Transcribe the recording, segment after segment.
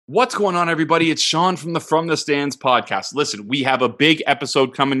What's going on, everybody? It's Sean from the From the Stands podcast. Listen, we have a big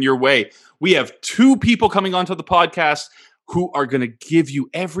episode coming your way. We have two people coming onto the podcast who are going to give you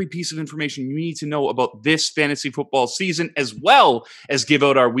every piece of information you need to know about this fantasy football season, as well as give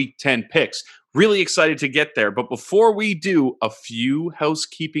out our Week 10 picks. Really excited to get there. But before we do, a few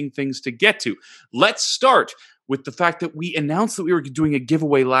housekeeping things to get to. Let's start with the fact that we announced that we were doing a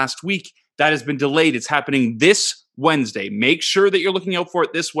giveaway last week. That has been delayed. It's happening this Wednesday. Make sure that you're looking out for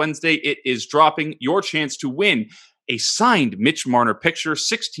it this Wednesday. It is dropping your chance to win a signed Mitch Marner picture,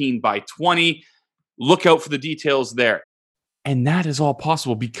 16 by 20. Look out for the details there. And that is all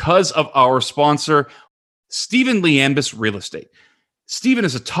possible because of our sponsor, Stephen Liambus Real Estate. Stephen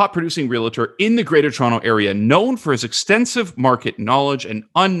is a top producing realtor in the Greater Toronto Area, known for his extensive market knowledge and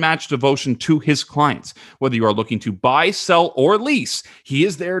unmatched devotion to his clients. Whether you are looking to buy, sell, or lease, he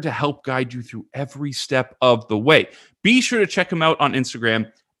is there to help guide you through every step of the way. Be sure to check him out on Instagram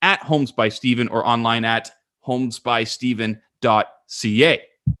at HomesByStephen or online at homesbystephen.ca.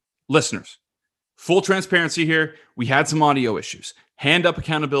 Listeners, full transparency here. We had some audio issues. Hand up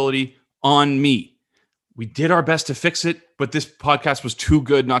accountability on me. We did our best to fix it, but this podcast was too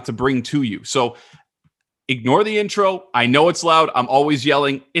good not to bring to you. So ignore the intro. I know it's loud. I'm always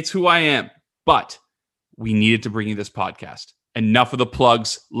yelling. It's who I am. But we needed to bring you this podcast. Enough of the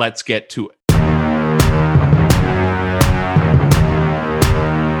plugs. Let's get to it.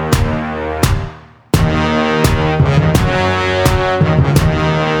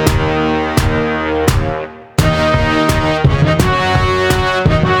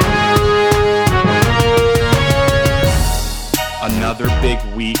 Another big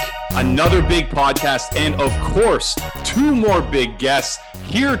week, another big podcast, and of course, two more big guests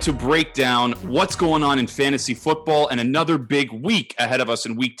here to break down what's going on in fantasy football and another big week ahead of us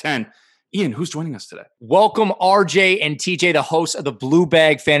in Week 10. Ian, who's joining us today? Welcome, RJ and TJ, the hosts of the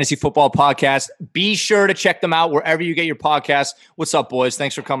BleuBag Fantasy Football Podcast. Be sure to check them out wherever you get your podcasts. What's up, boys?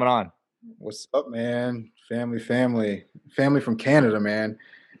 Thanks for coming on. What's up, man? Family from Canada, man.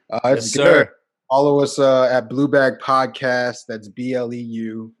 Yes, sir. Follow us at BleuBag Podcast. That's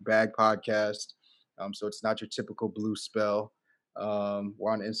BLEU, Bag Podcast. So it's not your typical blue spell.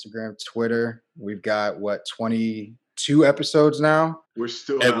 We're on Instagram, Twitter. We've got, 22 episodes now? We're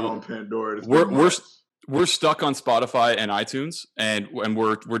still not on Pandora. We're stuck on Spotify and iTunes, and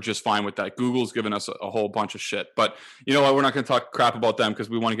we're just fine with that. Google's given us a whole bunch of shit. But you know what? We're not going to talk crap about them because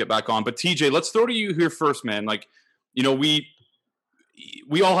we want to get back on. But TJ, let's throw to you here first, man. Like, you know, we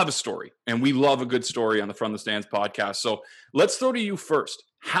all have a story, and we love a good story on the From the Stands podcast. So let's throw to you first.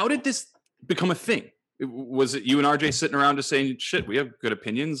 How did this become a thing? Was it you and RJ sitting around just saying, shit, we have good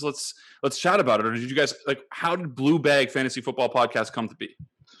opinions, let's chat about it? Or did you guys, how did BleuBag Fantasy Football Podcast come to be?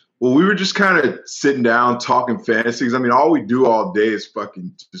 Well, we were just kind of sitting down talking fantasies. I mean, all we do all day is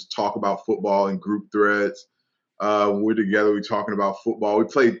fucking just talk about football in group threads. When we're together, we're talking about football. We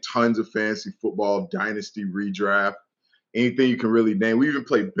played tons of fantasy football, dynasty, redraft. Anything you can really name. We even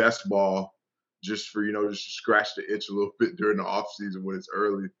play best ball just to scratch the itch a little bit during the off season when it's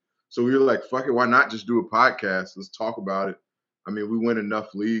early. So we were like, fuck it, why not just do a podcast? Let's talk about it. I mean, we win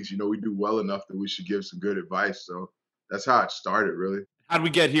enough leagues, we do well enough that we should give some good advice. So that's how it started, really. How'd we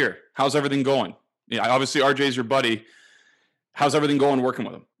get here? How's everything going? Yeah, obviously RJ's your buddy. How's everything going working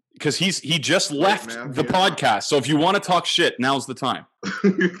with him? Because he just left the podcast. So if you want to talk shit, now's the time.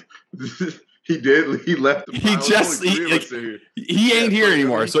 He did. He left. He ain't here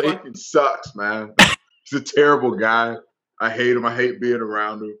anymore. So it sucks, man. He's a terrible guy. I hate him. I hate being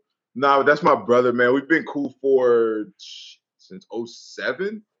around him. No, that's my brother, man. We've been cool since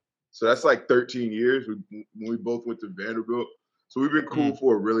 2007. So that's like 13 years when we both went to Vanderbilt. So we've been cool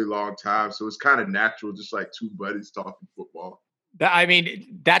for a really long time. So it's kind of natural, just like two buddies talking football. I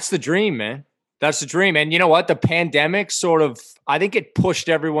mean, that's the dream, man. That's the dream. And you know what? The pandemic I think it pushed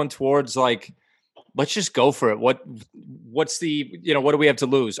everyone towards let's just go for it. What's the, what do we have to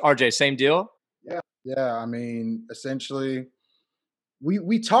lose? RJ, same deal? Yeah. I mean, essentially,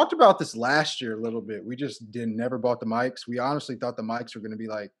 we talked about this last year a little bit. We just never bought the mics. We honestly thought the mics were going to be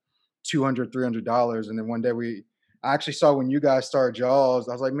like $200, $300. And then one day I actually saw when you guys started Jaws,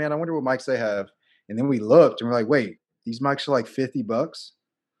 I was like, man, I wonder what mics they have. And then we looked and we're like, wait, these mics are like $50.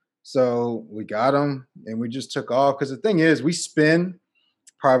 So we got them and we just took off. Because the thing is, we spend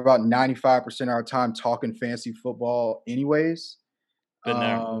probably about 95% of our time talking fantasy football anyways. Been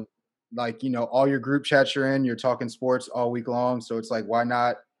there. All your group chats you're in, you're talking sports all week long. So it's like, why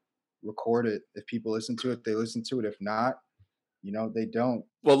not record it? If people listen to it, they listen to it. If not, they don't.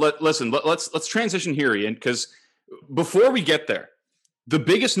 Well, let's transition here, Ian, because before we get there, the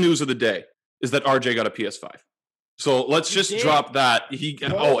biggest news of the day is that RJ got a PS5. So let's just drop that. I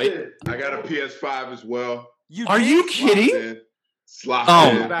got a PS5 as well. Are you kidding?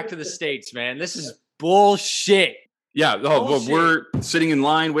 Go back to the States, man. This is bullshit. Yeah. Well, we're sitting in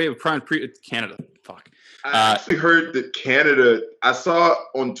line. Canada. Fuck. I actually heard that Canada. I saw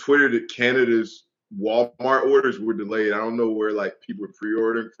on Twitter that Canada's Walmart orders were delayed. I don't know where people were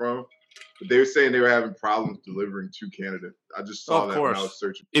pre-ordering from, but they were saying they were having problems delivering to Canada. I just saw that when I was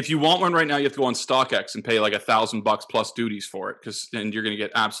searching. If you want one right now, you have to go on StockX and pay like $1,000 plus duties for it, because then you're going to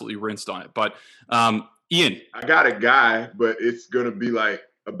get absolutely rinsed on it. But Ian, I got a guy, but it's going to be like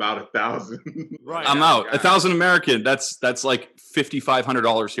about 1,000. Right. I'm out. 1,000 American. That's like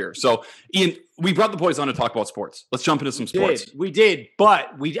 $5,500 here. So Ian, we brought the boys on to talk about sports. Let's jump into some sports. We did,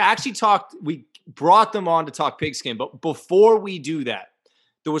 but we actually we brought them on to talk pigskin. But before we do that,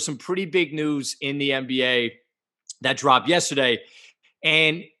 there was some pretty big news in the NBA that dropped yesterday,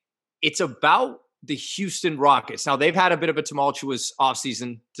 and it's about the Houston Rockets. Now, they've had a bit of a tumultuous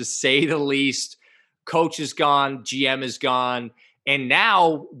offseason, to say the least. Coach is gone, GM is gone, and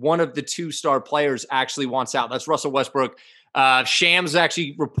now one of the 2-star players actually wants out. That's Russell Westbrook. Shams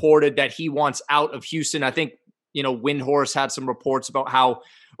actually reported that he wants out of Houston. I think, Windhorse had some reports about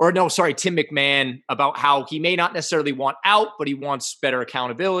Tim McMahon, about how he may not necessarily want out, but he wants better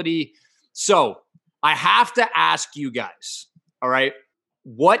accountability. So I have to ask you guys, all right,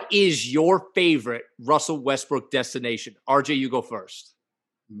 what is your favorite Russell Westbrook destination? RJ, you go first.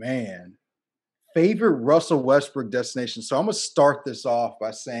 Man, favorite Russell Westbrook destination. So I'm going to start this off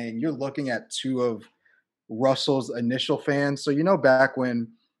by saying you're looking at two of Russell's initial fans. So, back when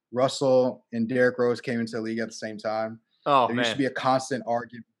Russell and Derrick Rose came into the league at the same time, there used to be a constant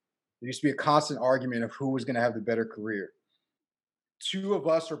argument. There used to be a constant argument of who was going to have the better career. Two of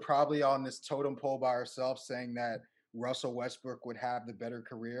us were probably on this totem pole by ourselves saying that Russell Westbrook would have the better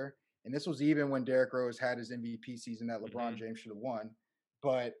career. And this was even when Derrick Rose had his MVP season that LeBron James should have won.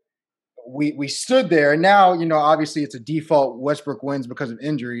 But we stood there. And now, obviously it's a default Westbrook wins because of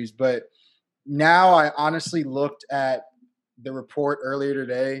injuries. But now I honestly looked at the report earlier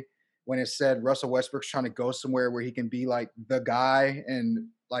today when it said Russell Westbrook's trying to go somewhere where he can be like the guy and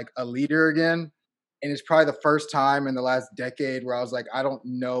like a leader again. And it's probably the first time in the last decade where I was like, I don't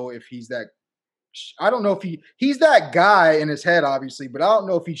know if he's that guy in his head, obviously, but I don't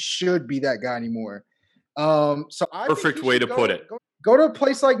know if he should be that guy anymore. So I perfect way to put it. Go to a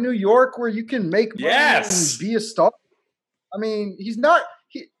place like New York where you can make money and be a star. I mean,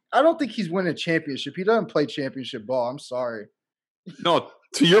 I don't think he's winning a championship. He doesn't play championship ball. I'm sorry. No,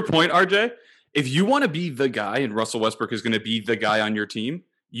 to your point, RJ, if you want to be the guy and Russell Westbrook is going to be the guy on your team,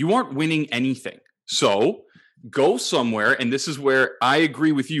 you aren't winning anything. So go somewhere, and this is where I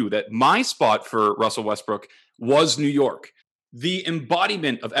agree with you that my spot for Russell Westbrook was New York. The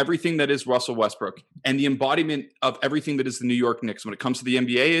embodiment of everything that is Russell Westbrook and the embodiment of everything that is the New York Knicks when it comes to the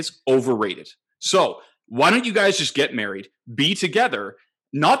NBA is overrated. So why don't you guys just get married, be together?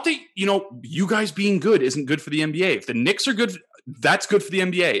 Not that, you guys being good isn't good for the NBA. If the Knicks are good, that's good for the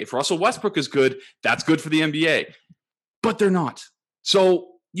NBA. If Russell Westbrook is good, that's good for the NBA. But they're not. So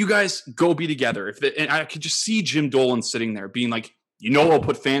you guys go be together. And I could just see Jim Dolan sitting there being like, I'll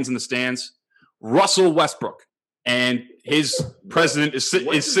put fans in the stands. Russell Westbrook. And his president is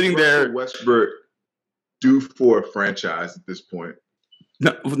sitting there. Russell Westbrook do for a franchise at this point?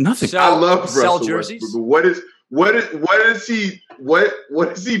 No, nothing. I love Russell Westbrook, but what does he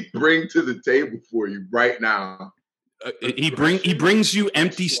bring to the table for you right now? He brings you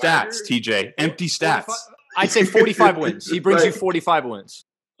empty stats, TJ. Empty stats. I'd say 45 wins. He brings you 45 wins.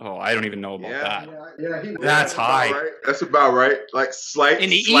 Oh, I don't even know about that. Yeah, that's high. Right. That's about right. Like slightly.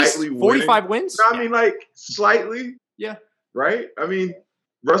 In the East, 45 wins? No, I mean, like slightly. Yeah. Right? I mean,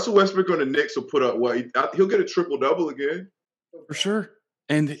 Russell Westbrook on the Knicks will put up he'll get a triple-double again. For sure.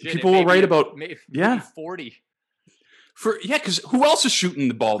 And people will write about 40. Because who else is shooting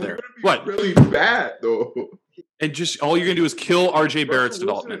the ball there? What? Really bad, though. And just all you're going to do is kill RJ Barrett's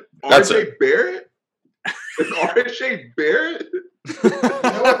development. RJ Barrett? It's RJ Barrett?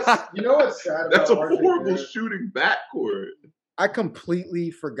 You know what's sad about That's a RJ horrible Barrett? shooting backcourt. I completely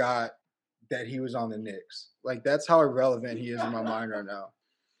forgot that he was on the Knicks. Like, that's how irrelevant he is in my mind right now.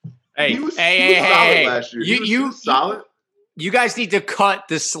 Hey, he was solid last year. He was solid. You guys need to cut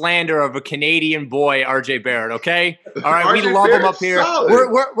the slander of a Canadian boy, RJ Barrett, okay? All right, we RJ love him Barrett's up here.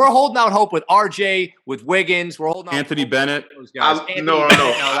 solid. We're holding out hope with RJ, with Wiggins. We're holding out Anthony hope Bennett. with those guys. No.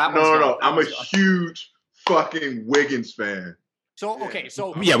 No. I'm a huge fucking Wiggins fan. So, okay,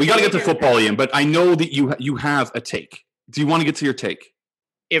 so... Yeah, we got to get to football, Ian, but I know that you have a take. Do you want to get to your take?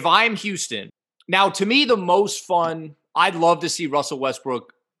 If I'm Houston... Now, to me, the most fun... I'd love to see Russell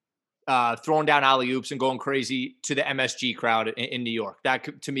Westbrook throwing down alley-oops and going crazy to the MSG crowd in New York.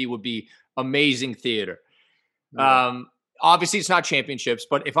 That, to me, would be amazing theater. Yeah. Obviously, it's not championships,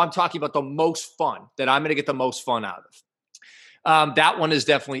 but if I'm talking about the most fun, that I'm going to get the most fun out of, that one is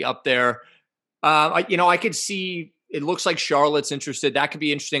definitely up there. I could see, it looks like Charlotte's interested. That could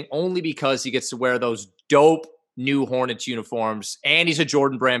be interesting only because he gets to wear those dope new Hornets uniforms, and he's a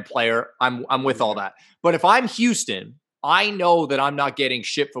Jordan Brand player. I'm with all that. But if I'm Houston, I know that I'm not getting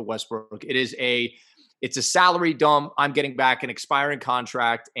shit for Westbrook. It's a salary dump. I'm getting back an expiring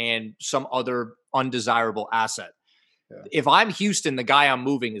contract and some other undesirable asset. Yeah. If I'm Houston, the guy I'm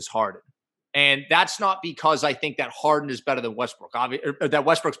moving is Harden. And that's not because I think that Harden is better than Westbrook, or that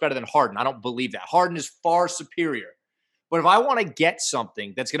Westbrook's better than Harden. I don't believe that. Harden is far superior. But if I want to get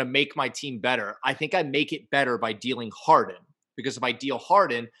something that's going to make my team better, I think I make it better by dealing Harden. Because if I deal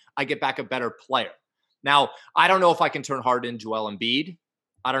Harden, I get back a better player. Now, I don't know if I can turn Harden into Joel Embiid.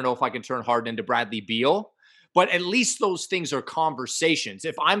 I don't know if I can turn Harden into Bradley Beal. But at least those things are conversations.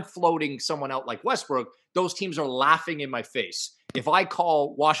 If I'm floating someone out like Westbrook, those teams are laughing in my face. If I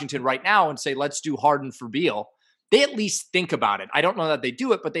call Washington right now and say, let's do Harden for Beal, they at least think about it. I don't know that they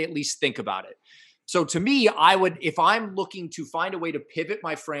do it, but they at least think about it. So to me, I would, if I'm looking to find a way to pivot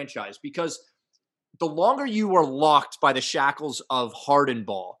my franchise, because the longer you are locked by the shackles of Harden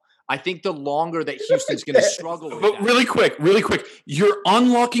ball, I think the longer that Houston's going to struggle with But that. Really quick. You're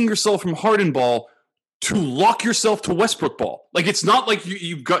unlocking yourself from Harden ball to lock yourself to Westbrook ball. Like, it's not like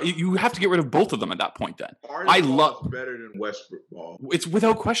you have to get rid of both of them at that point then. Harden ball is better than Westbrook ball. It's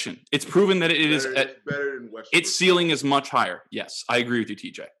without question. It's proven that it's better than Westbrook. Its ceiling is much higher. Yes, I agree with you,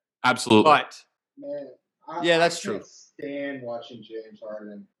 TJ. Absolutely. But Man, that's true. I can't stand watching James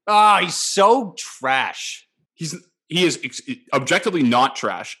Harden. He's so trash. He is objectively not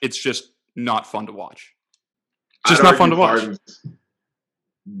trash. It's just not fun to watch. Just not fun to watch. Harden's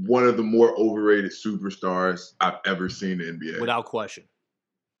one of the more overrated superstars I've ever seen in the NBA. Without question.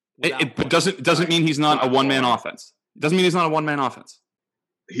 But doesn't mean he's not a one-man offense. It doesn't mean he's not a one-man offense.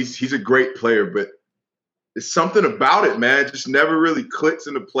 He's a great player, but it's something about it, man. It just never really clicks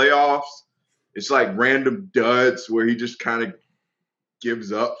in the playoffs. It's like random duds where he just kind of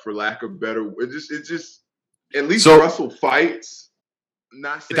gives up, for lack of better. It's just at least Russell fights.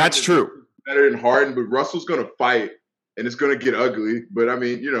 Not saying that's true. Better than Harden, but Russell's going to fight, and it's going to get ugly. But I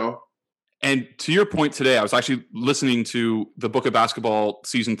mean, And to your point today, I was actually listening to the Book of Basketball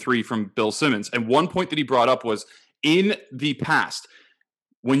season 3 from Bill Simmons, and one point that he brought up was in the past,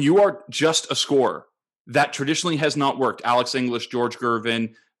 when you are just a scorer, that traditionally has not worked. Alex English, George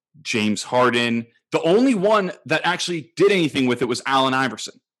Gervin, James Harden. The only one that actually did anything with it was Allen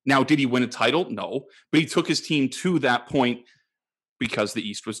Iverson. Now, did he win a title? No. But he took his team to that point because the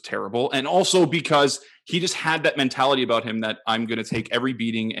East was terrible. And also because he just had that mentality about him that I'm going to take every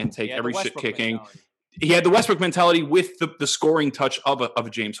beating and take every shit kicking. He had the Westbrook mentality with the scoring touch of a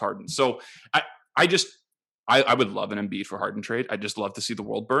James Harden. So I would love an Embiid for Harden trade. I'd just love to see the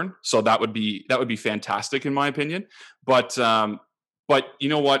world burn. So that would be fantastic in my opinion. But you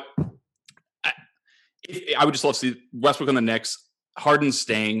know what? I would just love to see Westbrook on the Knicks. Harden's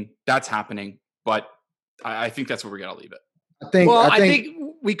staying. That's happening. But I think that's where we're going to leave it. I think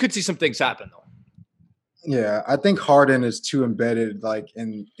we could see some things happen, though. Yeah, I think Harden is too embedded, like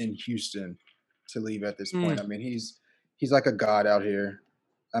in Houston, to leave at this point. I mean, he's like a god out here.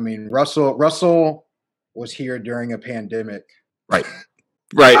 I mean, Russell was here during a pandemic. Right.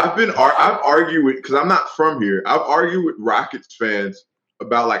 I've argued with, because I'm not from here, I've argued with Rockets fans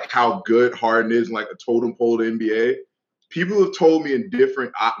about like how good Harden is, like a totem pole to NBA. People have told me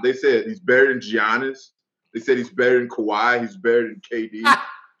they said he's better than Giannis. They said he's better than Kawhi. He's better than KD.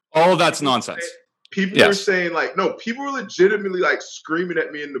 All of that's nonsense. People are saying like, no, people are legitimately like screaming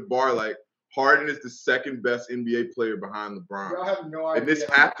at me in the bar like, Harden is the second best NBA player behind LeBron. I have no idea. And this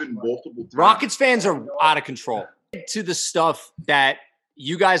happened multiple times. Rockets fans are out of control. To the stuff that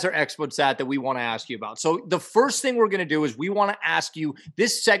you guys are experts at that we want to ask you about. So the first thing we're going to do is we want to ask you,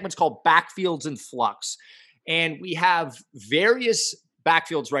 this segment's called Backfields in Flux. And we have various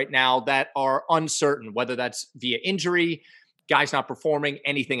backfields right now that are uncertain, whether that's via injury, guys not performing,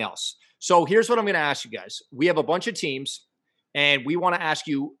 anything else. So here's what I'm going to ask you guys. We have a bunch of teams, and we want to ask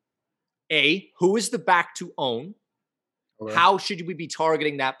you, A, who is the back to own? Okay. How should we be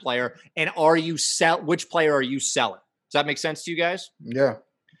targeting that player? And which player are you selling? Does that make sense to you guys? Yeah.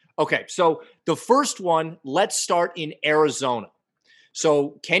 Okay, so the first one, let's start in Arizona.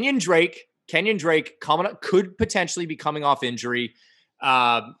 So Kenyon Drake could potentially be coming off injury.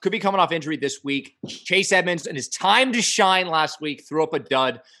 Could be coming off injury this week. Chase Edmonds, in his time to shine last week, threw up a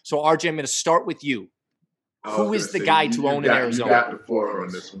dud. So RJ, I'm going to start with you. Who is the guy to own in Arizona? You got the floor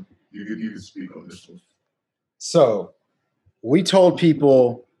on this one. You can speak on this one. So we told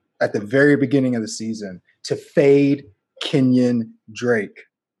people at the very beginning of the season to fade Kenyon Drake.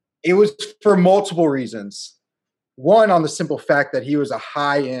 It was for multiple reasons. One, on the simple fact that he was a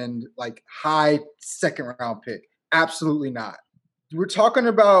high-end, like high second-round pick. Absolutely not. We're talking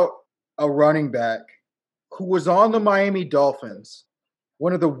about a running back who was on the Miami Dolphins,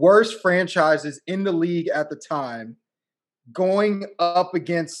 one of the worst franchises in the league at the time, going up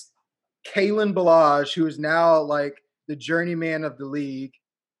against Kalen Ballage, who is now like the journeyman of the league,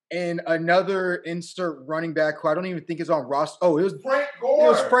 and another insert running back who I don't even think is on roster. Oh, it was Frank Gore. It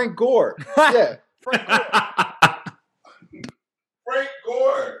was Frank Gore. Yeah, Frank Gore. Frank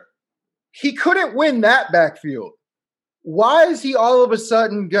Gore. He couldn't win that backfield. Why is he all of a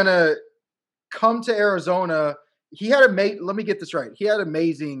sudden gonna come to Arizona? Let me get this right. He had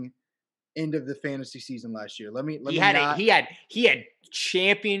amazing end of the fantasy season last year. He had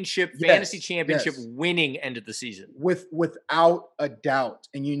championship fantasy championship winning end of the season without a doubt.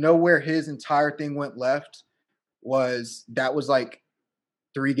 And you know where his entire thing went left was like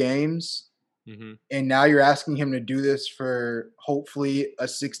 3 games. Mm-hmm. And now you're asking him to do this for hopefully a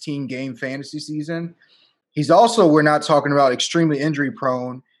 16-game fantasy season. He's also, we're not talking about, extremely injury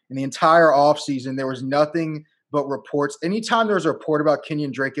prone. In the entire offseason, there was nothing but reports. Anytime there was a report about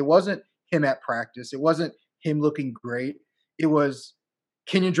Kenyon Drake, it wasn't him at practice. It wasn't him looking great. It was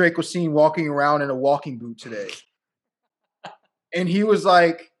Kenyon Drake was seen walking around in a walking boot today. And he was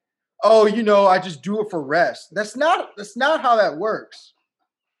like, oh, I just do it for rest. That's not how that works.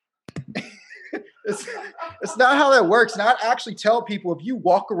 It's not how that works. And I'd actually tell people, if you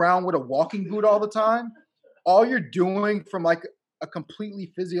walk around with a walking boot all the time, all you're doing from like a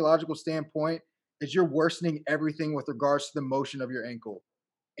completely physiological standpoint is you're worsening everything with regards to the motion of your ankle.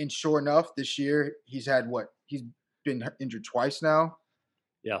 And sure enough, this year he's been injured twice now.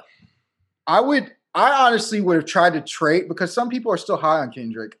 Yeah. I honestly would have tried to trade, because some people are still high on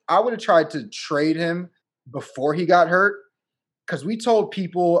Kendrick. I would have tried to trade him before he got hurt, because we told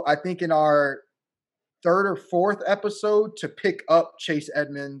people, I think in our 3rd or 4th episode, to pick up Chase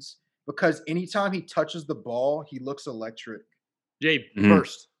Edmonds, because anytime he touches the ball, he looks electric. Jay,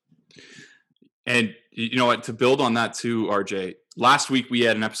 first. And you know what? To build on that too, RJ, last week we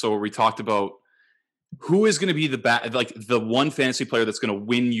had an episode where we talked about who is going to be the one fantasy player that's going to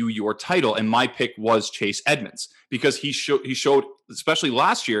win you your title. And my pick was Chase Edmonds, because he showed, especially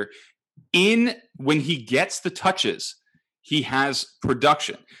last year, when he gets the touches, he has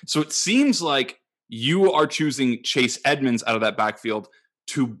production. So it seems like you are choosing Chase Edmonds out of that backfield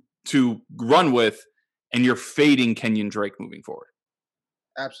to run with, and you're fading Kenyon Drake moving forward.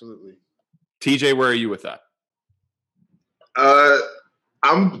 Absolutely. TJ, where are you with that?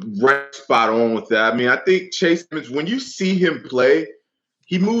 I'm right spot on with that. I mean, I think Chase Edmonds, when you see him play,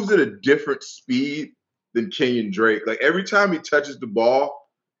 he moves at a different speed than Kenyon Drake. Like every time he touches the ball,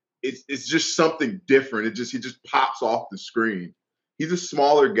 it's just something different. He just pops off the screen. He's a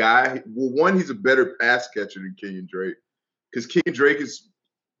smaller guy. Well, one, he's a better pass catcher than Kenyon Drake, because Kenyon Drake is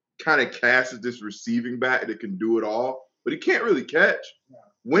kind of cast as this receiving back that can do it all, but he can't really catch.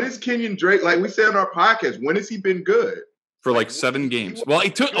 When is Kenyon Drake, like we said on our podcast, when has he been good? For like 7 games. Well,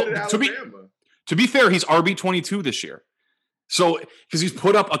 to be fair, he's RB22 this year. So because he's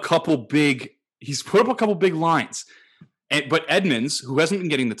put up a couple big lines. But Edmonds, who hasn't been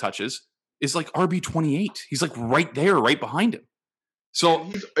getting the touches, is like RB28. He's like right there, right behind him. So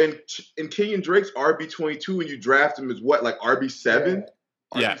and Kenyon Drake's RB22, and you draft him as what, like RB7?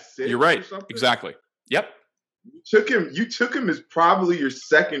 Yeah, RB6 you're right. or something? Exactly. Yep. You took him as probably your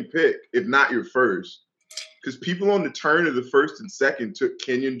second pick, if not your first. Because people on the turn of the 1st and 2nd took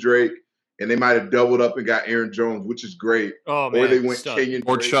Kenyon Drake, and they might have doubled up and got Aaron Jones, which is great. Oh, man. Or they went Kenyon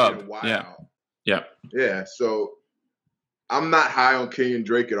or Drake Chubb. Yeah. So I'm not high on Kenyon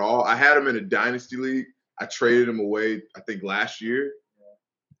Drake at all. I had him in a dynasty league. I traded him away, I think, last year.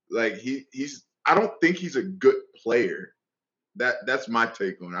 Like I don't think he's a good player. That's my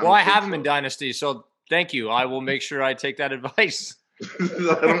take on it. Well, I have him in dynasty, so thank you. I will make sure I take that advice.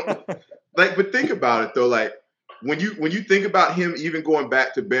 But think about it though. Like when you think about him, even going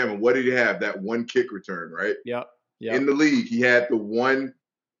back to Bama, what did he have? That one kick return, right? Yep. In the league, he had the one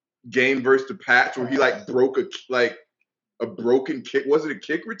game versus the Pats where he broke a broken kick. Was it a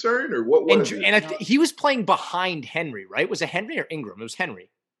kick return or what was it? And he was playing behind Henry, right? Was it Henry or Ingram? It was Henry.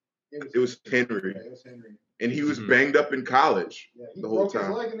 It was Henry. And he was banged up in college the whole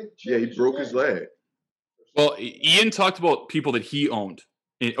time. He broke his leg. Well, Ian talked about people that he owns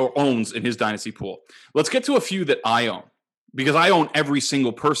in his dynasty pool. Let's get to a few that I own. because I own every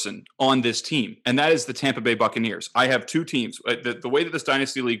single person on this team, and that is the Tampa Bay Buccaneers. I have two teams. The way that this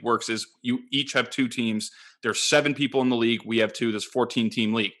Dynasty League works is you each have two teams. There's 7 people in the league. We have 2. There's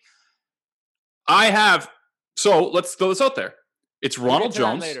 14-team league. So let's throw this out there. It's Ronald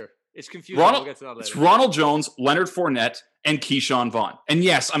Jones. Later. It's confusing. We'll get to that later. It's Ronald Jones, Leonard Fournette, and Keyshawn Vaughn. And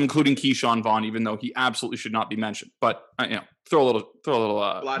yes, I'm including Keyshawn Vaughn, even though he absolutely should not be mentioned. But throw a little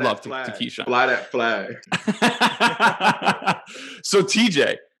love to Keyshawn. Fly that flag. So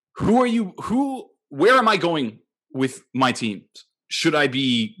TJ, where am I going with my teams? Should I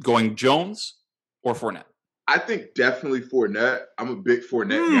be going Jones or Fournette? I think definitely Fournette. I'm a big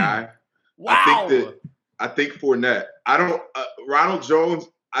Fournette guy. Wow. I think Fournette. I don't Ronald Jones.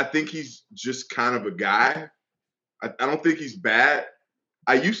 I think he's just kind of a guy. I don't think he's bad.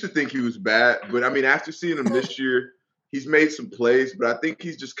 I used to think he was bad, but I mean, after seeing him this year, he's made some plays, but I think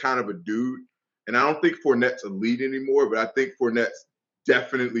he's just kind of a dude. And I don't think Fournette's elite anymore, but I think Fournette's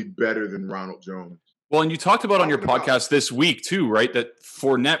definitely better than Ronald Jones. Well, and you talked about on your podcast this week too, right? That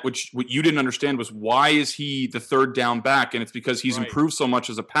Fournette, what you didn't understand was why is he the third down back? And it's because he's improved so much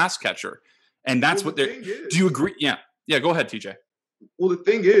as a pass catcher. And that's what they're – do you agree? Yeah. Yeah, go ahead, TJ. Well, the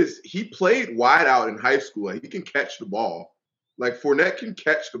thing is, he played wide out in high school. Like, he can catch the ball. Like, Fournette can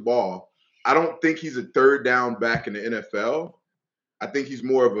catch the ball. I don't think he's a third down back in the NFL. I think he's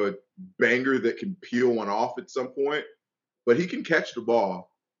more of a banger that can peel one off at some point. But he can catch the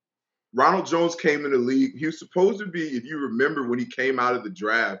ball. Ronald Jones came in the league. He was supposed to be, if you remember when he came out of the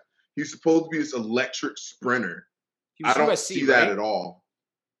draft, he was supposed to be this electric sprinter. I don't see that at all.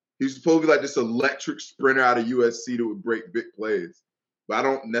 He's supposed to be like this electric sprinter out of USC that would break big plays. But I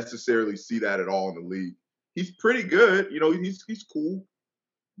don't necessarily see that at all in the league. He's pretty good. He's cool.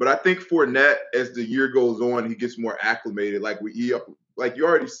 But I think Fournette, as the year goes on, he gets more acclimated. Like you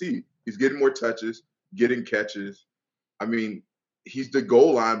already see, he's getting more touches, getting catches. I mean, he's the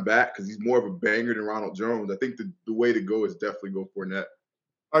goal line back because he's more of a banger than Ronald Jones. I think the way to go is definitely go Fournette.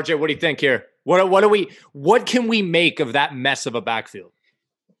 RJ, what do you think here? What can we make of that mess of a backfield?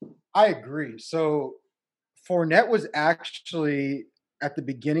 I agree. So Fournette was actually at the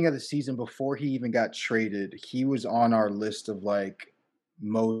beginning of the season before he even got traded. He was on our list of like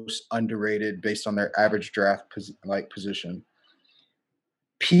most underrated based on their average draft position.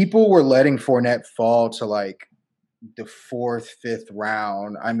 People were letting Fournette fall to like the 4th, 5th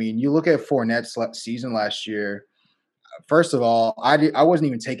round. I mean, you look at Fournette's season last year. First of all, I wasn't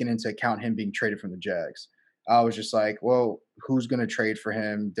even taking into account him being traded from the Jags. I was just like, well, who's going to trade for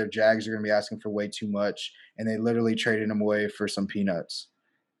him? The Jags are going to be asking for way too much, and they literally traded him away for some peanuts.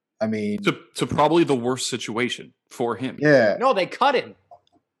 I mean, to probably the worst situation for him. Yeah. No, they cut him.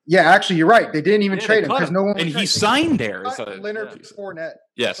 Yeah, actually, you're right. They didn't even trade him because no one. And he signed there. Leonard Fournette.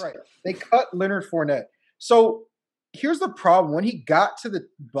 Yes, that's right. They cut Leonard Fournette. So here's the problem: when he got to the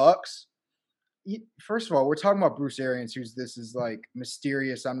Bucs. First of all, we're talking about Bruce Arians, this is like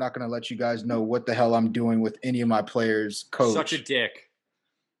mysterious. I'm not going to let you guys know what the hell I'm doing with any of my players. Coach. Such a dick.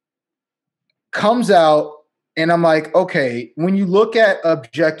 Comes out, and I'm like, okay, when you look at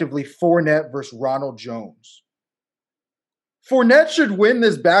objectively Fournette versus Ronald Jones, Fournette should win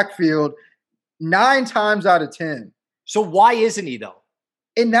this backfield 9 times out of 10. So why isn't he, though?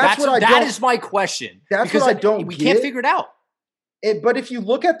 And that is my question. That's what I don't We get. can't figure it out. But if you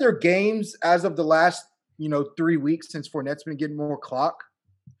look at their games as of the last, 3 weeks since Fournette's been getting more clock,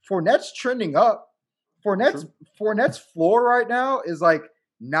 Fournette's trending up. Fournette's floor right now is like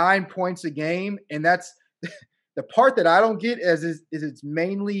 9 points a game, and that's the part that I don't get is it's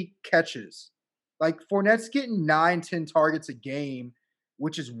mainly catches. Like Fournette's getting 9-10 targets a game,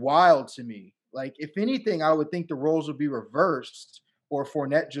 which is wild to me. Like if anything, I would think the roles would be reversed, or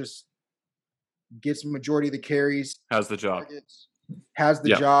Fournette just gets the majority of the carries, has the job.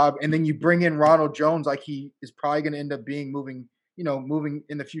 Job, and then you bring in Ronald Jones, like he is probably going to end up being moving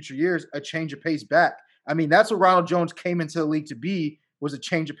in the future years, a change of pace back. I mean, that's what Ronald Jones came into the league to be, was a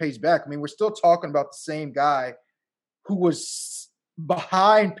change of pace back. I mean, we're still talking about the same guy who was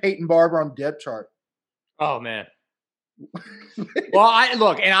behind Peyton Barber on the depth chart. Oh man. Well, I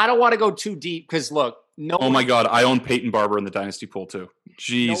don't want to go too deep because my God, I own Peyton Barber in the dynasty pool too.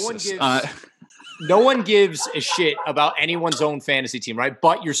 Jesus. No one gives a shit about anyone's own fantasy team, right?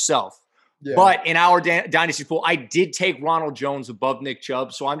 But yourself. Yeah. But in our dynasty pool, I did take Ronald Jones above Nick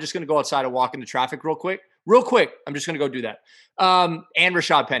Chubb. So I'm just going to go outside and walk into traffic real quick. I'm just going to go do that. And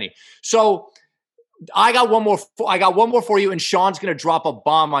Rashad Penny. So I got one more for you, and Sean's going to drop a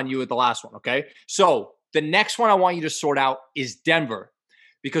bomb on you at the last one. Okay. So the next one I want you to sort out is Denver.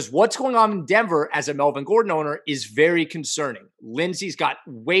 because what's going on in Denver as a Melvin Gordon owner is very concerning. Lindsey's got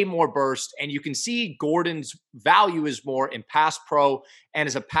way more burst, and you can see Gordon's value is more in pass pro and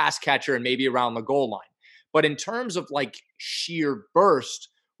as a pass catcher and maybe around the goal line. But in terms of like sheer burst,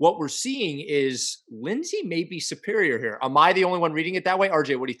 what we're seeing is Lindsey may be superior here. Am I the only one reading it that way?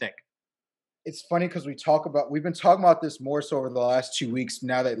 RJ, what do you think? It's funny because we've been talking about this more so over the last 2 weeks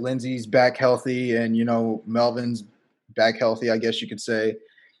now that Lindsey's back healthy and, Melvin's back healthy, I guess you could say.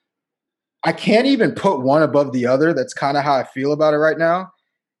 I can't even put one above the other. That's kind of how I feel about it right now.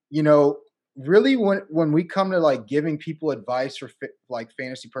 Really when we come to like giving people advice for like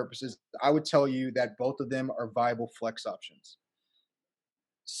fantasy purposes, I would tell you that both of them are viable flex options.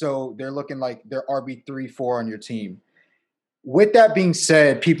 So they're looking like they're RB3, 4 on your team. With that being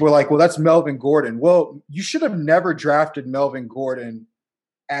said, people are like, well, that's Melvin Gordon. Well, you should have never drafted Melvin Gordon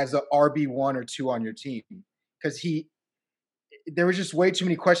as a RB1 or 2 on your team because there was just way too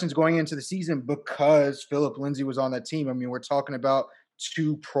many questions going into the season because Phillip Lindsay was on that team. I mean, we're talking about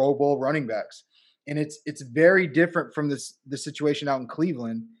 2 Pro Bowl running backs. And it's very different from the situation out in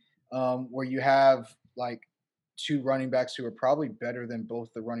Cleveland where you have like 2 running backs who are probably better than both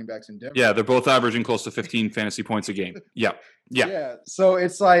the running backs in Denver. Yeah, they're both averaging close to 15 fantasy points a game. Yeah. So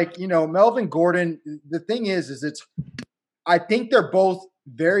it's like, Melvin Gordon, the thing is I think they're both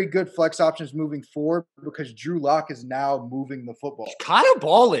very good flex options moving forward because Drew Lock is now moving the football. He's kind of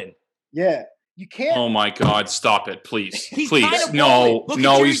balling. Yeah. You can't. Oh my God. Stop it. Please. He's Please. kind of No, balling.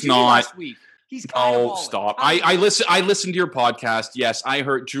 no, he's not. Last week. He's kind of balling. Stop. I listened to your podcast. Yes, I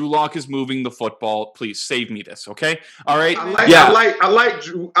heard Drew Lock is moving the football. Please save me this, okay? All right. I like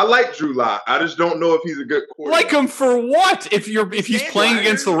Drew Lock. I just don't know if he's a good quarterback. Like him for what? If he's playing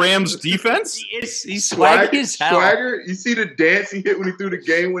against the Rams defense? He's swaggy as hell. Swagger. You see the dance he hit when he threw the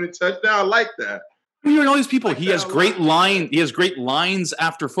game-winning touchdown? I like that. You hearing all these people. He has great lines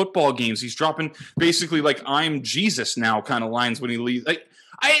after football games. He's dropping basically like I'm Jesus now kind of lines when he leaves.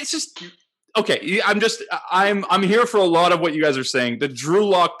 It's just okay. I'm here for a lot of what you guys are saying. The Drew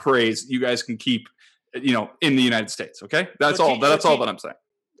Lock praise you guys can keep, in the United States. Okay, that's all that I'm saying.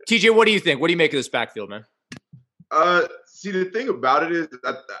 TJ, what do you think? What do you make of this backfield, man? See, the thing about it is,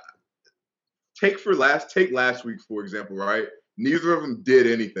 take last week for example, right? Neither of them did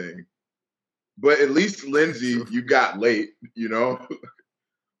anything. But at least Lindsey, you got late,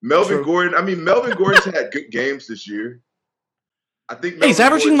 Melvin Gordon's had good games this year. I think he's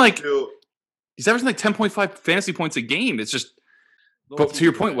averaging like 10.5 fantasy points a game. It's just, but to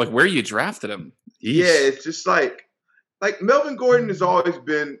your point, like where you drafted him. Yeah, it's just like Melvin Gordon has always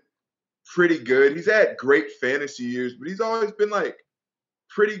been pretty good. He's had great fantasy years, but he's always been like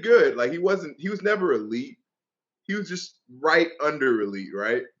pretty good. Like he was never elite. He was just right under elite,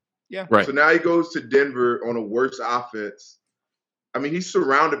 right? Yeah. Right. So now he goes to Denver on a worse offense. I mean, he's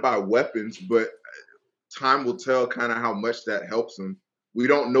surrounded by weapons, but time will tell kind of how much that helps him. We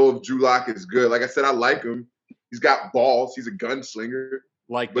don't know if Drew Lock is good. Like I said, I like him. He's got balls. He's a gunslinger.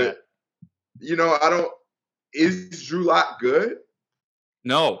 But is Drew Lock good?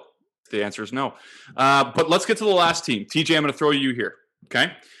 No. The answer is no. But let's get to the last team. TJ, I'm going to throw you here.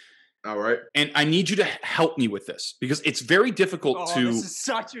 Okay. All right. And I need you to help me with this because it's very difficult this is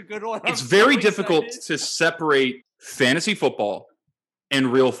such a good one. It's very difficult to separate fantasy football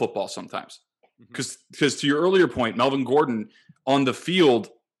and real football sometimes. Because to your earlier point, Melvin Gordon on the field,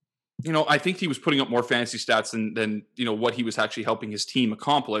 I think he was putting up more fantasy stats than what he was actually helping his team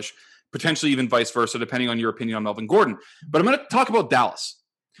accomplish, potentially even vice versa, depending on your opinion on Melvin Gordon. But I'm going to talk about Dallas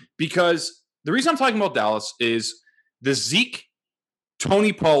because the reason I'm talking about Dallas is the Zeke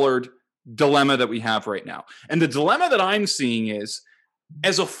Tony Pollard dilemma that we have right now. And the dilemma that I'm seeing is,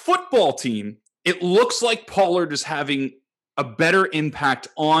 as a football team, it looks like Pollard is having a better impact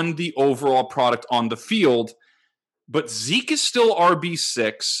on the overall product on the field, but Zeke is still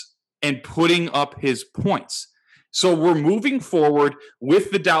RB6 and putting up his points. So we're moving forward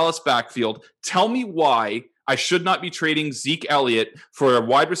with the Dallas backfield. Tell me why I should not be trading Zeke Elliott for a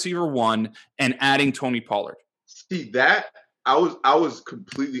wide receiver 1 and adding Tony Pollard. See that? I was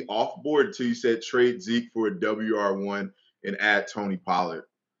completely off board until you said trade Zeke for a WR1 and add Tony Pollard.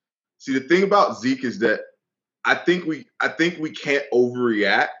 See, the thing about Zeke is that I think we can't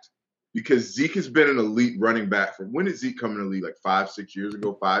overreact because Zeke has been an elite running back for when did Zeke come in the league? Like 5-6 years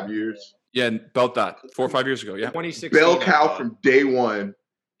ago, 5 years? Yeah, about that. 4 or 5 years ago, yeah. 2016. Bell cow from day one.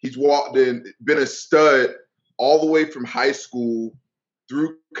 He's walked in, been a stud all the way from high school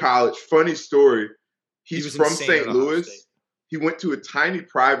through college. Funny story. He's from St. Louis. He went to a tiny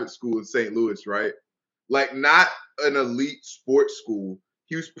private school in St. Louis, right? Like not an elite sports school.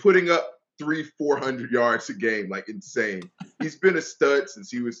 He was putting up 400 yards a game, like insane. He's been a stud since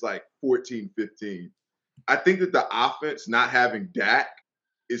he was like 14, 15. I think that the offense not having Dak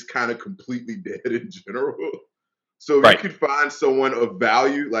is kind of completely dead in general. So if you could find someone of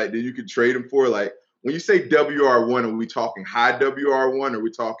value, like that you could trade him for, like when you say WR1, are we talking high WR1? Or are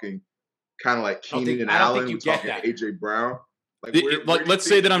we talking kind of like Keenan and Allen? We're talking AJ Brown. Like let's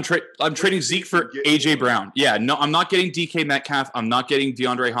say that I'm trading Zeke for AJ Brown. Yeah, no, I'm not getting DK Metcalf. I'm not getting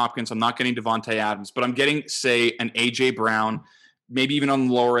DeAndre Hopkins. I'm not getting Devontae Adams. But I'm getting, say, an AJ Brown, maybe even on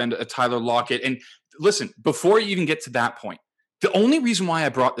the lower end, a Tyler Lockett. And listen, before you even get to that point, the only reason why I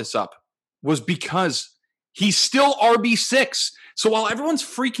brought this up was because he's still RB6. So while everyone's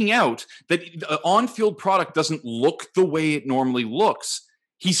freaking out that the on-field product doesn't look the way it normally looks,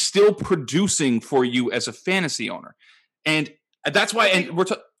 he's still producing for you as a fantasy owner. And that's why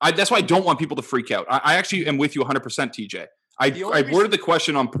that's why I don't want people to freak out. I actually am with you 100%, TJ. I worded the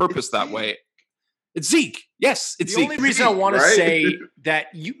question on purpose that way. It's Zeke. Yes, it's Zeke. The only reason I want to say that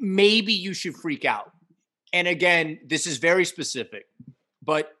you should freak out, and again, this is very specific,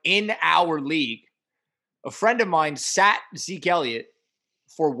 but in our league, a friend of mine sat Zeke Elliott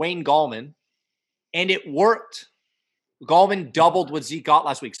for Wayne Gallman, and it worked. Gallman doubled what Zeke got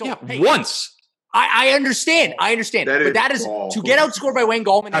last week. So, once. I understand. But that is to get outscored by Wayne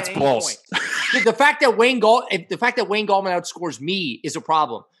Gallman. That's balls. The fact that Wayne Gallman outscores me is a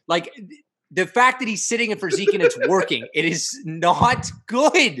problem. Like the fact that he's sitting in for Zeke and it's working, it is not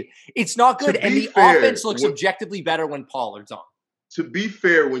good. It's not good. And the offense looks objectively better when Pollard's on. To be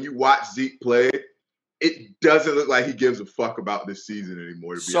fair, when you watch Zeke play, it doesn't look like he gives a fuck about this season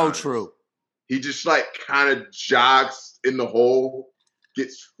anymore. To be honest. True. He just like kind of jogs in the hole,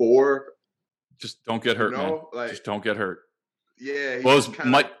 gets 4. Just don't get hurt, man. Just don't get hurt. Yeah. He's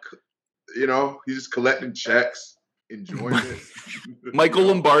just collecting checks, enjoying it. Michael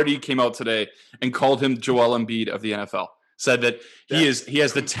Lombardi came out today and called him Joel Embiid of the NFL. Said that he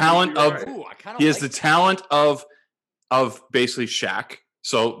has the talent of the talent of basically Shaq.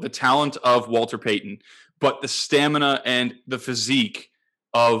 So the talent of Walter Payton, but the stamina and the physique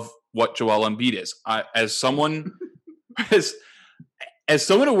of what Joel Embiid is. As someone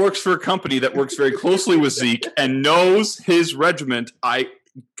who works for a company that works very closely with Zeke and knows his regiment, I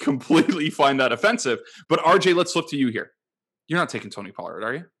completely find that offensive. But RJ, let's look to you here. You're not taking Tony Pollard,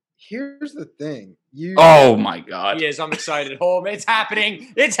 are you? Here's the thing. Oh my God. He is. I'm excited. Oh, it's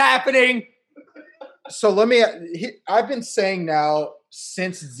happening. It's happening. So I've been saying now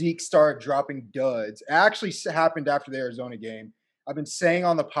since Zeke started dropping duds, it actually happened after the Arizona game. I've been saying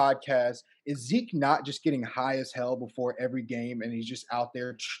on the podcast, is Zeke not just getting high as hell before every game and he's just out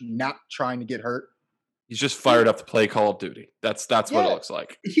there not trying to get hurt? He's just fired up to play Call of Duty. That's what it looks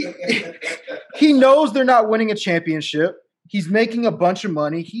like. He knows they're not winning a championship. He's making a bunch of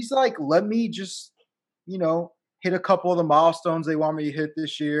money. He's like, let me just, hit a couple of the milestones they want me to hit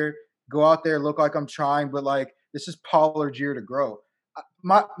this year. Go out there, look like I'm trying, but like this is Pollard's year to grow.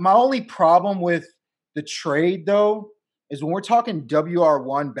 My only problem with the trade though is when we're talking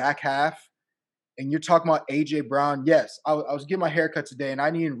WR1 back half and you're talking about AJ Brown. Yes, I was getting my haircut today and I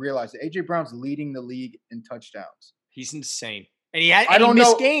didn't even realize that AJ Brown's leading the league in touchdowns. He's insane. And he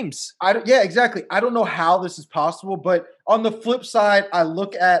missed games. Yeah, exactly. I don't know how this is possible, but on the flip side, I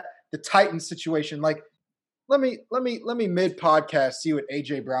look at the Titans situation. Like, let me mid podcast see what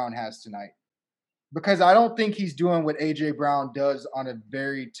AJ Brown has tonight, because I don't think he's doing what AJ Brown does on a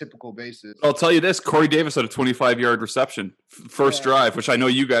very typical basis. I'll tell you this: Corey Davis had a 25-yard reception first drive, which I know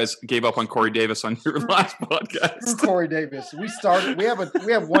you guys gave up on Corey Davis on your last podcast. Screw Corey Davis. We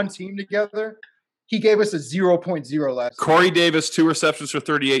have one team together. He gave us a 0.0 last Corey time. Davis, 2 receptions for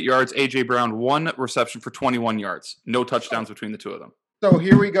 38 yards. AJ Brown, 1 reception for 21 yards. No touchdowns between the two of them. So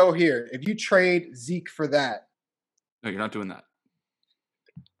here we go here. If you trade Zeke for that. No, you're not doing that.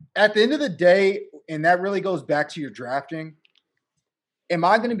 At the end of the day, and that really goes back to your drafting, am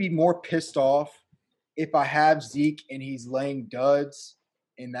I going to be more pissed off if I have Zeke and he's laying duds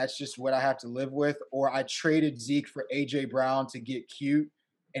and that's just what I have to live with, or I traded Zeke for AJ Brown to get cute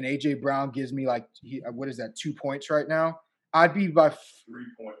and AJ Brown gives me like, what is that, 2 points right now? I'd be by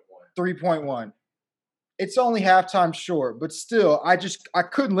 3.1. It's only halftime short, but still, I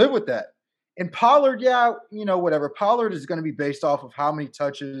couldn't live with that. And Pollard, whatever. Pollard is going to be based off of how many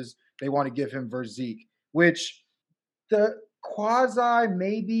touches they want to give him versus Zeke, which the quasi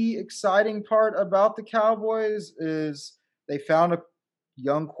maybe exciting part about the Cowboys is they found a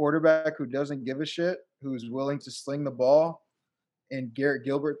young quarterback who doesn't give a shit, who's willing to sling the ball. And Garrett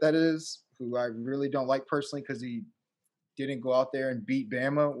Gilbert, that is, who I really don't like personally because he didn't go out there and beat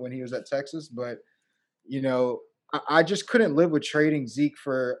Bama when he was at Texas. But, I just couldn't live with trading Zeke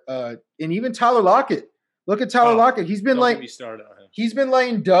for and even Tyler Lockett. Look at Tyler Lockett. He's been he's been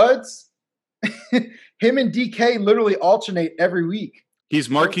laying duds. Him and DK literally alternate every week. He's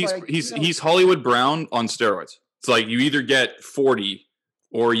Marquise. He's Hollywood Brown on steroids. It's like you either get 40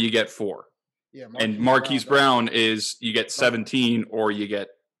 or you get 4. Yeah, Marquise Brown is you get 17 or you get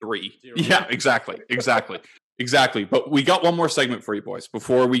 3. 0. Yeah, exactly. But we got one more segment for you boys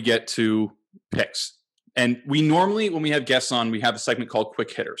before we get to picks. And we normally, when we have guests on, we have a segment called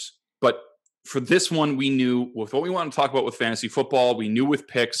Quick Hitters. But for this one, we knew with what we wanted to talk about with fantasy football, we knew with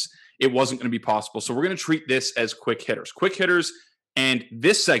picks, it wasn't going to be possible. So we're going to treat this as quick hitters. Quick hitters, and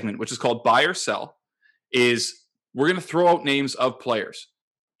this segment, which is called Buy or Sell, is we're going to throw out names of players.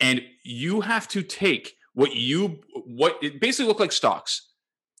 And you have to take what it basically look like stocks.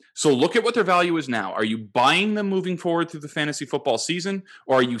 So look at what their value is now. Are you buying them moving forward through the fantasy football season,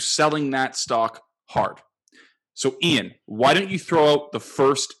 or are you selling that stock hard? So Ian, why don't you throw out the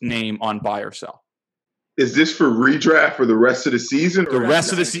first name on buy or sell? Is this for redraft for the rest of the season? The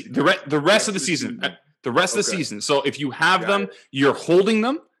rest of the season. The rest of the season. The rest of the season. So if you have them, you're holding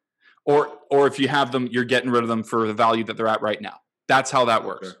them, or if you have them, you're getting rid of them for the value that they're at right now. That's how that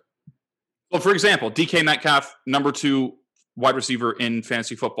works. Okay. Well, for example, DK Metcalf, number 2 wide receiver in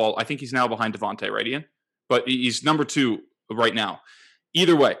fantasy football. I think he's now behind Devontae, right, Ian? But he's number 2 right now.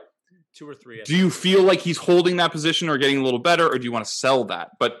 Either way. 2 or 3. Do you feel like he's holding that position or getting a little better, or do you want to sell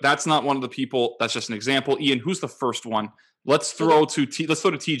that? But that's not one of the people. That's just an example. Ian, who's the first one? Let's throw to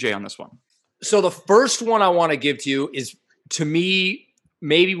TJ on this one. So the first one I want to give to you is, to me,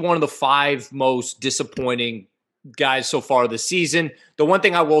 maybe one of the 5 most disappointing guys so far this season. The one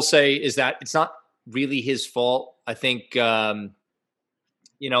thing I will say is that it's not really his fault. I think, I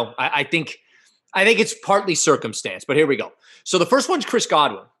think it's partly circumstance, but here we go. So the first one's Chris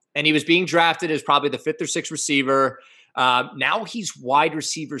Godwin, and he was being drafted as probably the 5th or 6th receiver. Now he's wide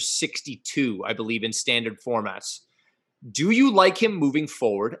receiver 62, I believe, in standard formats. Do you like him moving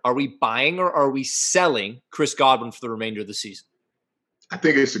forward? Are we buying or are we selling Chris Godwin for the remainder of the season? I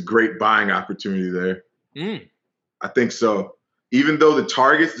think it's a great buying opportunity there. I think so. Even though the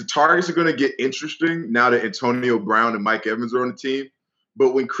targets are going to get interesting now that Antonio Brown and Mike Evans are on the team.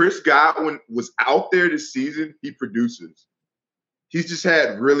 But when Chris Godwin was out there this season, he produces. He's just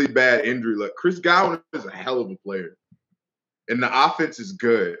had really bad injury luck. Chris Godwin is a hell of a player. And the offense is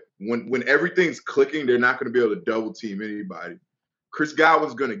good. When everything's clicking, they're not going to be able to double team anybody. Chris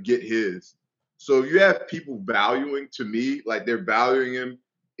Godwin's going to get his. So if you have people valuing, to me, like they're valuing him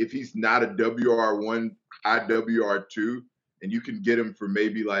if he's not a WR1, high WR2, and you can get him for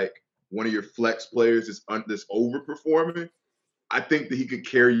maybe like one of your flex players that's overperforming, I think that he could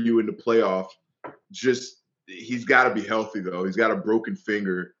carry you into playoff. Just he's got to be healthy, though. He's got a broken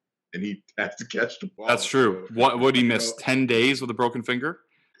finger, and he has to catch the ball. That's true. What would he miss? 10 days with a broken finger?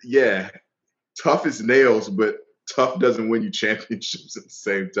 Yeah. Tough as nails, but tough doesn't win you championships at the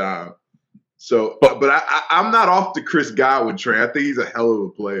same time. So, but I'm not off the Chris Godwin train. I think he's a hell of a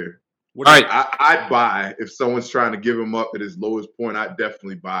player. All right. I'd buy if someone's trying to give him up at his lowest point. I'd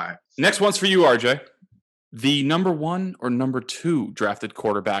definitely buy. Next one's for you, RJ. The number 1 or number 2 drafted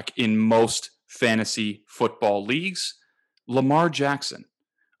quarterback in most fantasy football leagues, Lamar Jackson.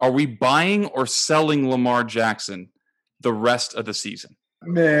 Are we buying or selling Lamar Jackson the rest of the season?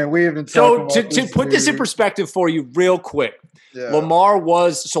 Man, we haven't. So to put this in perspective for you real quick,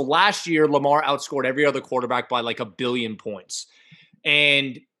 last year, Lamar outscored every other quarterback by like 1 billion points.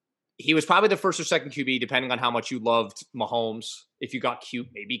 And he was probably the first or second QB, depending on how much you loved Mahomes. If you got cute,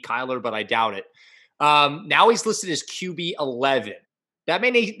 maybe Kyler, but I doubt it. Now he's listed as QB 11.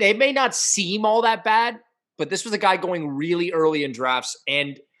 They may not seem all that bad, but this was a guy going really early in drafts,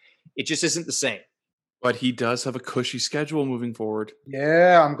 and it just isn't the same. But he does have a cushy schedule moving forward.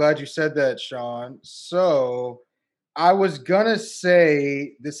 Yeah, I'm glad you said that, Sean. So I was going to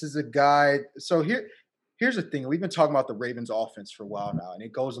say this is a guy. So here's the thing. We've been talking about the Ravens offense for a while now, and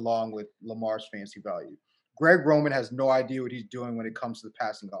it goes along with Lamar's fantasy value. Greg Roman has no idea what he's doing when it comes to the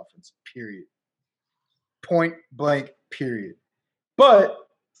passing offense, period. Point blank, period. But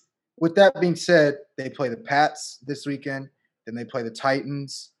with that being said, they play the Pats this weekend. Then they play the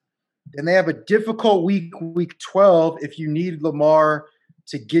Titans. Then they have a difficult week 12, if you need Lamar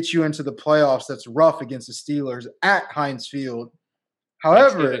to get you into the playoffs. That's rough against the Steelers at Heinz Field.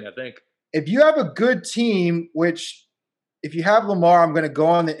 However, I think if you have a good team, which if you have Lamar, I'm going to go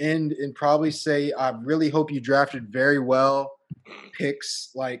on the end and probably say I really hope you drafted very well picks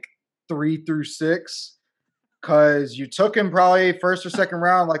like 3 through 6, because you took him probably first or second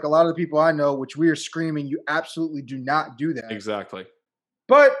round like a lot of the people I know, which we are screaming you absolutely do not do that. Exactly.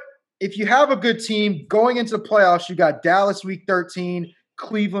 But if you have a good team going into the playoffs, you got Dallas week 13,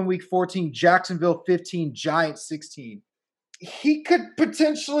 Cleveland week 14, Jacksonville 15, Giants 16. He could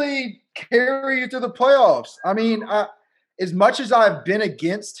potentially carry you through the playoffs. I mean, as much as I've been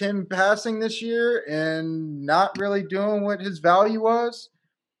against him passing this year and not really doing what his value was,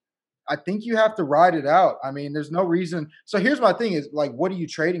 I think you have to ride it out. I mean, there's no reason. So here's my thing is, like, what are you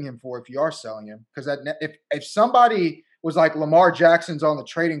trading him for if you are selling him? Because if somebody was like Lamar Jackson's on the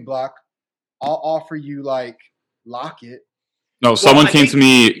trading block, I'll offer you like Lockett. No, someone came to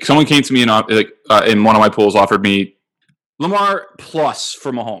me in one of my pools, offered me Lamar plus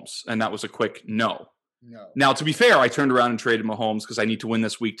for Mahomes, and that was a quick no. No. Now, to be fair, I turned around and traded Mahomes because I need to win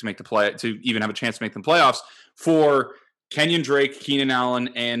this week to make the play, to even have a chance to make the playoffs, for Kenyon Drake, Keenan Allen,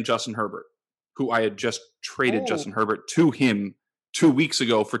 and Justin Herbert, who I had just traded Justin Herbert to him 2 weeks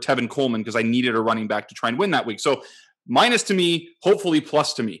ago for Tevin Coleman because I needed a running back to try and win that week. So minus to me, hopefully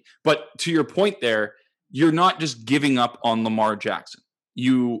plus to me. But to your point there, you're not just giving up on Lamar Jackson.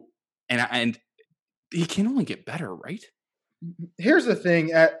 And he can only get better, right? Here's the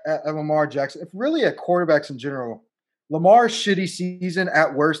thing at Lamar Jackson. If really at quarterbacks in general, Lamar's shitty season,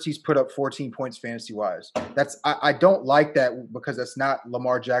 at worst, he's put up 14 points fantasy-wise. I don't like that because that's not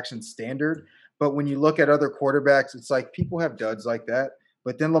Lamar Jackson's standard. But when you look at other quarterbacks, it's like people have duds like that.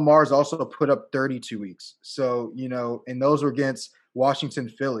 But then Lamar's also put up 32 weeks. So, and those were against Washington,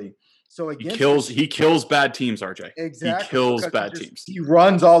 Philly. So he kills bad teams, RJ. Exactly. He kills bad teams. He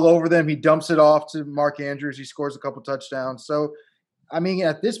runs all over them. He dumps it off to Mark Andrews. He scores a couple touchdowns. So, I mean,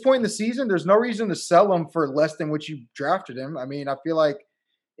 at this point in the season, there's no reason to sell him for less than what you drafted him. I mean, I feel like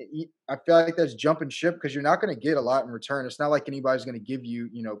that's jumping ship because you're not going to get a lot in return. It's not like anybody's going to give you,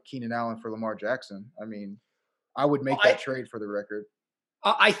 Keenan Allen for Lamar Jackson. I mean, I would make that trade for the record.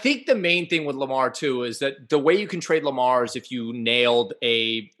 I think the main thing with Lamar, too, is that the way you can trade Lamar is if you nailed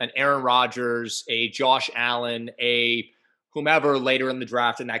an Aaron Rodgers, a Josh Allen, a whomever later in the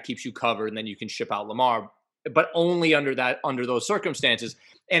draft, and that keeps you covered, and then you can ship out Lamar, but only under those circumstances.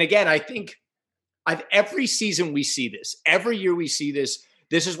 And again, I think every season we see this. Every year we see this.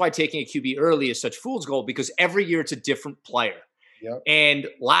 This is why taking a QB early is such fool's gold, because every year it's a different player. Yep. And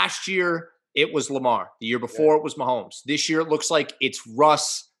last year, it was Lamar. The year before, it was Mahomes. This year, it looks like it's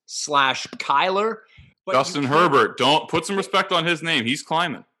Russ/Kyler. Justin Herbert. Don't put some respect on his name. He's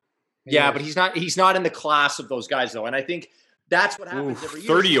climbing. Yeah, but he's not in the class of those guys, though. And I think that's what happens every year.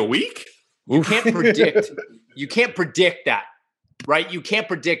 30 a week? You can't predict. You can't predict that, right? You can't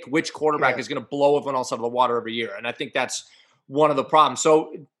predict which quarterback is going to blow everyone else out of the water every year. And I think that's one of the problems.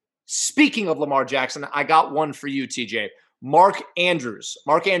 So speaking of Lamar Jackson, I got one for you, TJ. Mark Andrews.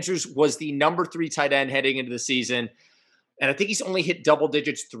 Mark Andrews was the number 3 tight end heading into the season. And I think he's only hit double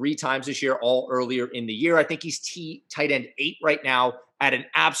digits 3 times this year, all earlier in the year. I think he's tight end 8 right now at an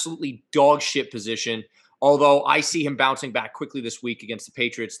absolutely dog shit position. Although I see him bouncing back quickly this week against the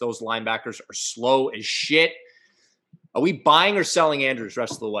Patriots. Those linebackers are slow as shit. Are we buying or selling Andrews the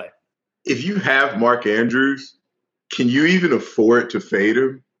rest of the way? If you have Mark Andrews, can you even afford to fade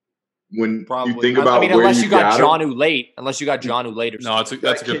him? When you think about unless you got Jonnu late. Unless you got Jonnu late or something. No,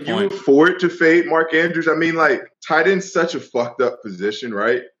 that's a good point. Can you afford to fade Mark Andrews? I mean, like, tight end's such a fucked up position,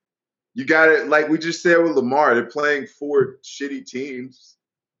 right? You got it, like we just said with Lamar, they're playing 4 shitty teams.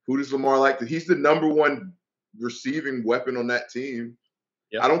 Who does Lamar like? He's the number 1 receiving weapon on that team.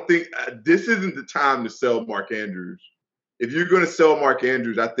 Yep. I don't think this isn't the time to sell Mark Andrews. If you're going to sell Mark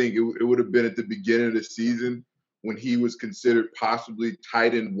Andrews, I think it would have been at the beginning of the season when he was considered possibly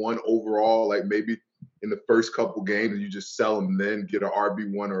tight end 1 overall, like maybe in the first couple games, you just sell him and then get an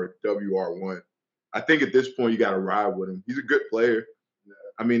RB1 or a WR1. I think at this point you got to ride with him. He's a good player.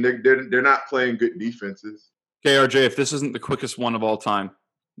 I mean, they're not playing good defenses. Okay, RJ, if this isn't the quickest one of all time,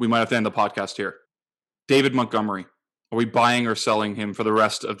 we might have to end the podcast here. David Montgomery. Are we buying or selling him for the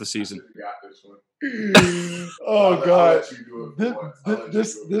rest of the season? Got this one. Oh, God.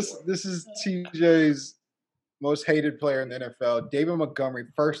 This is TJ's most hated player in the NFL, David Montgomery.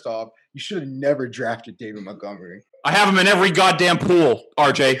 First off, you should have never drafted David Montgomery. I have him in every goddamn pool,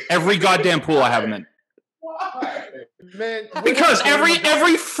 RJ. Every goddamn pool I have him in. Why? Man, because every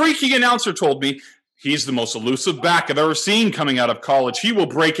freaking announcer told me he's the most elusive back I've ever seen coming out of college. He will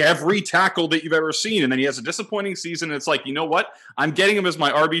break every tackle that you've ever seen. And then he has a disappointing season. And it's like, you know what? I'm getting him as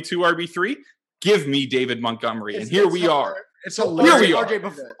my RB2, RB3. Give me David Montgomery. And here we are. It's hilarious.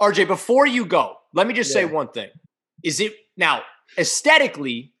 RJ, before you go, let me just say one thing. Is it now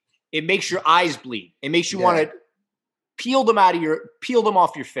aesthetically, it makes your eyes bleed. It makes you want to peel them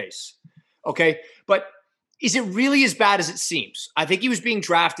off your face. Okay. But is it really as bad as it seems? I think he was being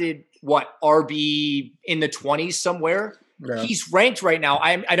drafted, RB in the 20s somewhere. Yeah. he's ranked right now.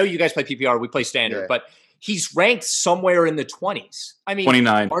 I know you guys play PPR, we play standard, but he's ranked somewhere in the 20s. I mean,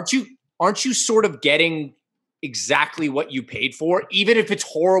 29. Aren't you sort of getting exactly what you paid for, even if it's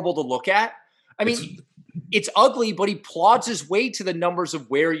horrible to look at? I mean, it's ugly, but he plods his way to the numbers of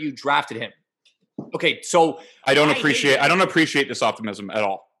where you drafted him. Okay, so I don't appreciate this optimism at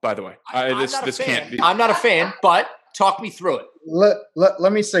all. By the way, this can't be. I'm not a fan, but talk me through it.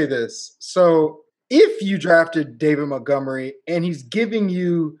 Let me say this. So if you drafted David Montgomery and he's giving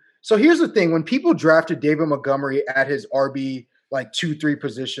you, so here's the thing: when people drafted David Montgomery at his RB like 2-3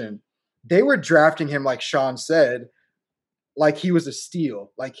 position, they were drafting him, like Sean said, like he was a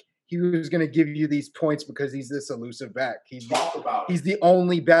steal, like he was going to give you these points because he's this elusive back. He's the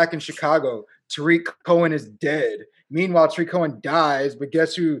only back in Chicago. Tariq Cohen is dead. Meanwhile, Tariq Cohen dies, but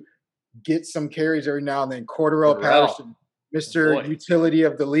guess who gets some carries every now and then? Cordarrelle Patterson, Mr. Utility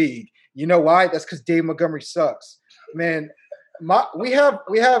of the league. You know why? That's because Dave Montgomery sucks. Man, we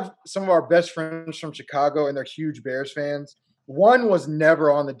have some of our best friends from Chicago, and they're huge Bears fans. One was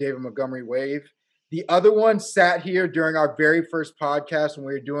never on the David Montgomery wave. The other one sat here during our very first podcast when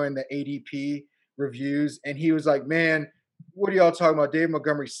we were doing the ADP reviews, and he was like, man, what are y'all talking about? David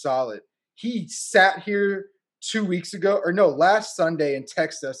Montgomery's solid. He sat here last Sunday and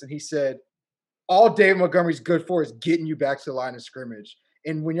texted us, and he said, all David Montgomery's good for is getting you back to the line of scrimmage.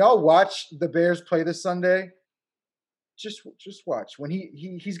 And when y'all watch the Bears play this Sunday, just watch. When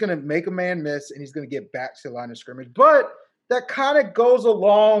he's going to make a man miss, and he's going to get back to the line of scrimmage. But that kind of goes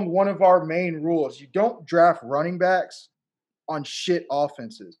along one of our main rules. You don't draft running backs on shit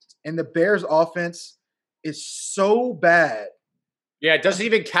offenses. And the Bears offense is so bad. Yeah, it doesn't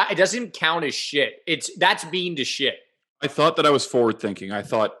even count as shit. That's mean to shit. I thought that I was forward thinking. I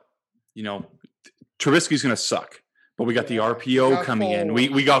thought, Trubisky's going to suck. But we got the RPO coming in.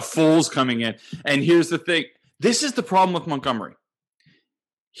 We got Foles coming in. And here's the thing. This is the problem with Montgomery.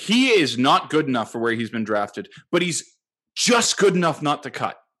 He is not good enough for where he's been drafted, but he's just good enough not to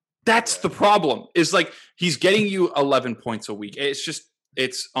cut. That's the problem. Is like he's getting you 11 points a week.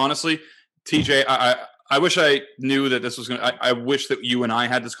 It's honestly, TJ, I wish I knew that this was going to – I wish that you and I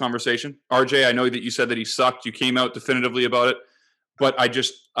had this conversation. RJ, I know that you said that he sucked. You came out definitively about it. But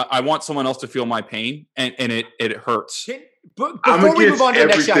I want someone else to feel my pain, and it hurts. But before we move on to the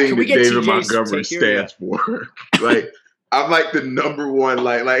next shot, can we get David TJ's Montgomery stands for? Like, I'm like the number one,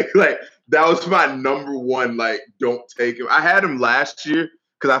 like that was my number one, like, don't take him. I had him last year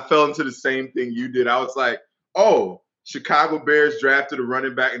because I fell into the same thing you did. I was like, oh, Chicago Bears drafted a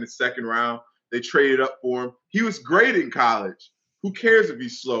running back in the second round. They traded up for him. He was great in college. Who cares if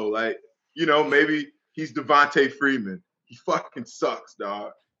he's slow? Like, maybe he's Devontae Freeman. He fucking sucks,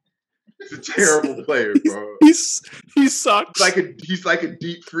 dog. He's a terrible player, bro. He sucks. He's like a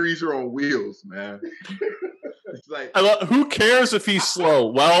deep freezer on wheels, man. It's like, who cares if he's slow?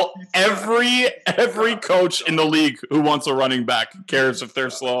 Well, every coach in the league who wants a running back cares if they're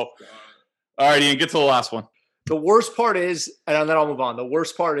slow. All right, Ian, get to the last one. The worst part is, and then I'll move on. The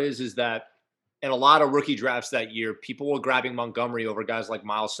worst part is that in a lot of rookie drafts that year, people were grabbing Montgomery over guys like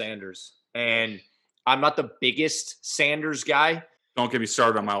Miles Sanders. And I'm not the biggest Sanders guy. Don't get me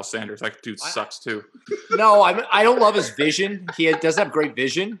started on Miles Sanders. That dude sucks too. No, I don't love his vision. He doesn't have great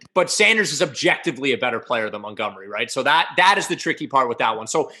vision, but Sanders is objectively a better player than Montgomery, right? So that is the tricky part with that one.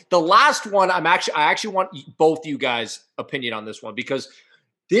 So the last one, I actually want both you guys' opinion on this one, because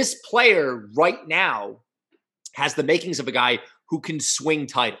this player right now has the makings of a guy who can swing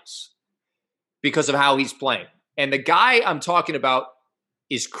titles because of how he's playing. And the guy I'm talking about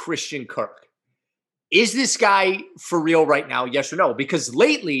is Christian Kirk. Is this guy for real right now? Yes or no? Because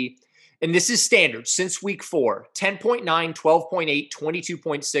lately, and this is standard, since week 4, 10.9, 12.8,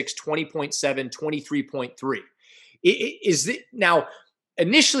 22.6, 20.7, 23.3. Now,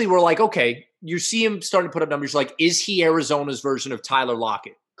 initially we're like, okay, you see him starting to put up numbers like, is he Arizona's version of Tyler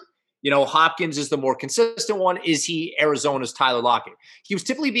Lockett? Hopkins is the more consistent one. Is he Arizona's Tyler Lockett? He was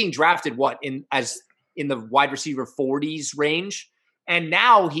typically being drafted in the wide receiver 40s range. And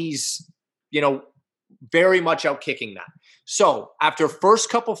now he's, very much out kicking that. So after first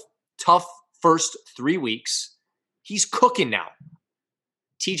couple tough first 3 weeks, he's cooking now.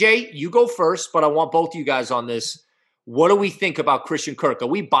 TJ, you go first, but I want both you guys on this. What do we think about Christian Kirk? Are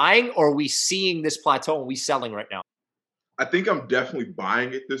we buying, or are we seeing this plateau and we selling right now? I think I'm definitely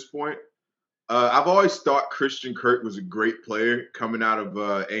buying at this point. I've always thought Christian Kirk was a great player coming out of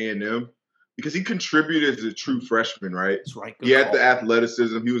A&M because he contributed as a true freshman, right? That's right. He had the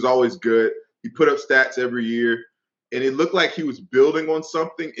athleticism. He was always good. He put up stats every year, and it looked like he was building on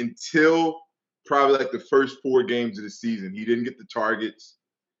something until probably like the first 4 games of the season. He didn't get the targets.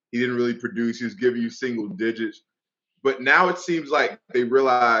 He didn't really produce. He was giving you single digits. But now it seems like they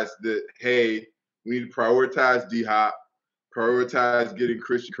realize that, hey, we need to prioritize D-Hop, prioritize getting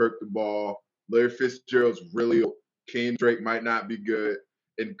Christian Kirk the ball. Larry Fitzgerald's really – Kenyon Drake might not be good,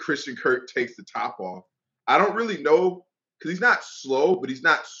 and Christian Kirk takes the top off. I don't really know because he's not slow, but he's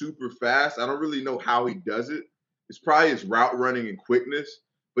not super fast. I don't really know how he does it. It's probably his route running and quickness,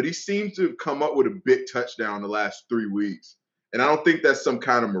 but he seems to have come up with a big touchdown the last 3 weeks. And I don't think that's some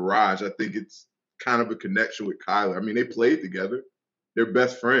kind of mirage. I think it's kind of a connection with Kyler. I mean, they played together. They're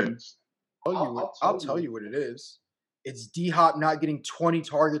best friends. I'll tell you what it is. It's D-Hop not getting 20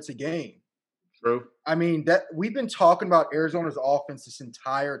 targets a game. True. I mean, that we've been talking about Arizona's offense this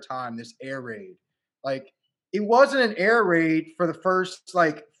entire time, this air raid. Like, it wasn't an air raid for the first,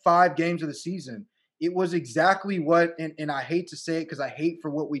 5 games of the season. It was exactly what, and I hate to say it because I hate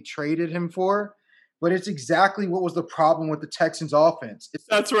for what we traded him for, but it's exactly what was the problem with the Texans offense.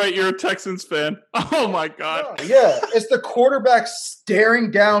 That's right. You're a Texans fan. Oh, my God. Yeah. It's the quarterback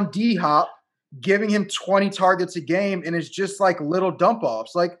staring down D-Hop, giving him 20 targets a game, and it's just like little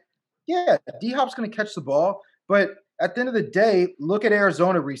dump-offs. Like, yeah, D-Hop's going to catch the ball, but at the end of the day, look at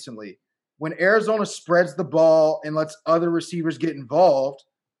Arizona recently. When Arizona spreads the ball and lets other receivers get involved,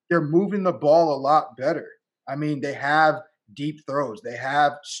 they're moving the ball a lot better. I mean, they have deep throws. They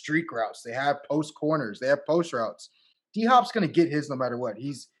have streak routes. They have post corners. They have post routes. D-Hop's going to get his no matter what.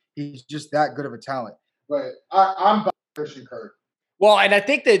 He's just that good of a talent. But I'm Christian Kirk. Well, and I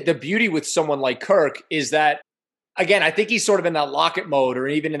think that the beauty with someone like Kirk is that, again, I think he's sort of in that Lockett mode or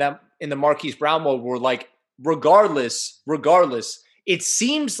even in the Marquise Brown mode where, like, regardless, it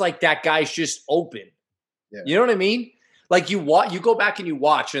seems like that guy's just open. Yeah. You know what I mean? Like you go back and you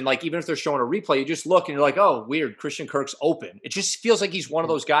watch, and like even if they're showing a replay, you just look and you're like, "Oh, weird, Christian Kirk's open." It just feels like he's one of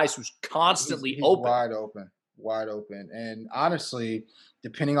those guys who's constantly he's open, wide open. And honestly,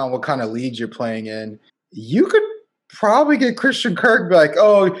 depending on what kind of leagues you're playing in, you could probably get Christian Kirk. Be like,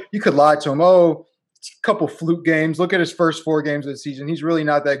 "Oh, you could lie to him. Oh, it's a couple fluke games. Look at his first 4 games of the season. He's really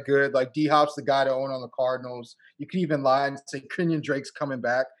not that good. Like D-Hop's the guy to own on the Cardinals. You can even lie and say Kenyon Drake's coming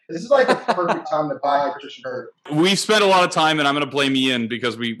back. This is like a perfect time to buy Christian Kirk." We spent a lot of time, and I'm going to blame Ian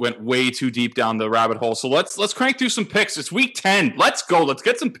because we went way too deep down the rabbit hole. So let's crank through some picks. It's week 10. Let's go. Let's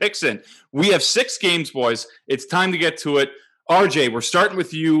get some picks in. We have 6 games, boys. It's time to get to it. RJ, we're starting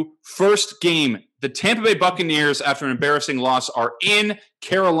with you. First game. The Tampa Bay Buccaneers, after an embarrassing loss, are in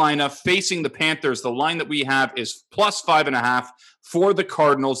Carolina facing the Panthers. The line that we have is plus 5.5 for the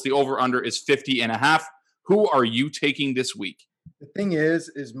Cardinals. The over-under is 50.5. Who are you taking this week? The thing is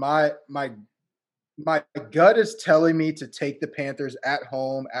my gut is telling me to take the Panthers at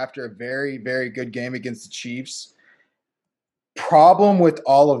home after a very, very good game against the Chiefs. Problem with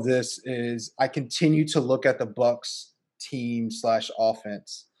all of this is I continue to look at the Bucs team /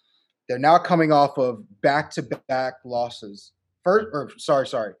 offense. They're now coming off of back-to-back losses.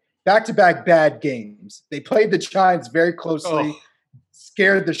 Back-to-back bad games. They played the Giants very closely,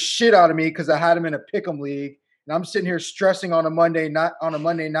 scared the shit out of me because I had them in a pick'em league, and I'm sitting here stressing on a Monday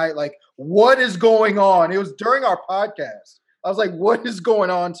night, like, what is going on? It was during our podcast. I was like, what is going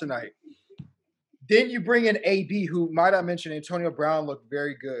on tonight? Then you bring in AB, who might I mention Antonio Brown looked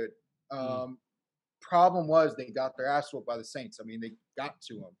very good. Problem was they got their ass whooped by the Saints. I mean, they got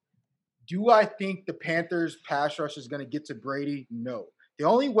to him. Do I think the Panthers pass rush is going to get to Brady? No. The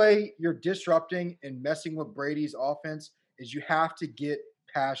only way you're disrupting and messing with Brady's offense is you have to get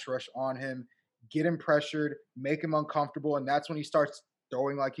pass rush on him, get him pressured, make him uncomfortable, and that's when he starts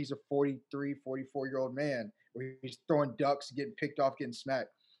throwing like he's a 43, 44-year-old man, where he's throwing ducks, getting picked off, getting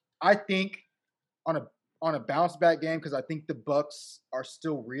smacked. I think on a bounce-back game, because I think the Bucs are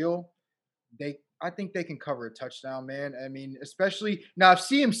still real, I think they can cover a touchdown, man. I mean, especially now if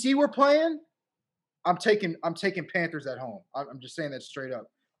CMC were playing, I'm taking Panthers at home. I'm just saying that straight up.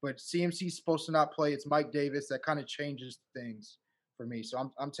 But CMC's supposed to not play. It's Mike Davis. That kind of changes things for me.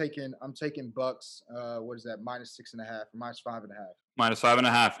 So I'm taking Bucs. What is that? -6.5 or -5.5.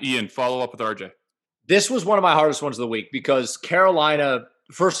 -5.5. Ian, follow up with RJ. This was one of my hardest ones of the week because Carolina.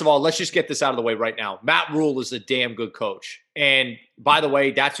 First of all, let's just get this out of the way right now. Matt Rule is a damn good coach. And by the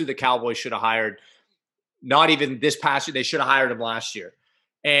way, that's who the Cowboys should have hired. Not even this past year. They should have hired him last year.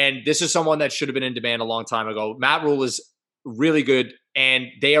 And this is someone that should have been in demand a long time ago. Matt Rule is really good, and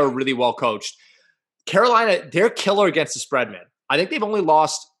they are really well coached. Carolina, they're killer against the spread, man. I think they've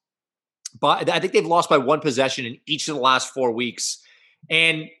lost by 1 possession in each of the last 4 weeks.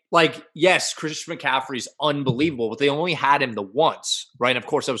 And like, yes, Christian McCaffrey's unbelievable, but they only had him the once, right? And of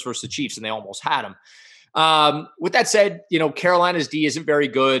course, that was versus the Chiefs, and they almost had him. With that said, Carolina's D isn't very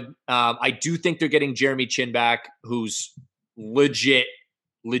good. I do think they're getting Jeremy Chin back, who's legit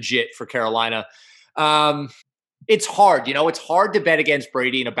for Carolina. it's hard. It's hard to bet against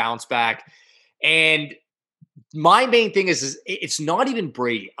Brady in a bounce back. And my main thing is it's not even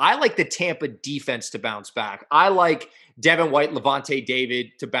Brady. I like the Tampa defense to bounce back. I like Devin White, Levante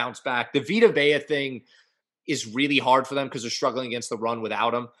David to bounce back. The Vita Vea thing is really hard for them because they're struggling against the run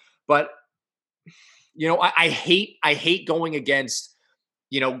without him. But, I hate going against,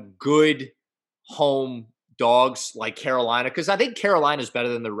 good home dogs like Carolina, because I think Carolina is better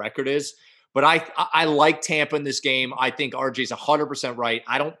than the record is. But I like Tampa in this game. I think RJ's 100% right.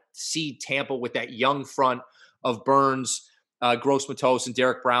 I don't see Tampa with that young front of Burns, Gross Matos, and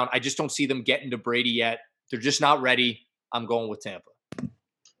Derek Brown. I just don't see them getting to Brady yet. They're just not ready. I'm going with Tampa.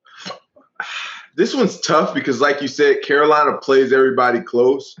 This one's tough because, like you said, Carolina plays everybody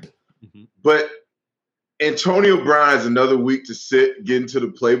close. Mm-hmm. But Antonio Brown has another week to get into the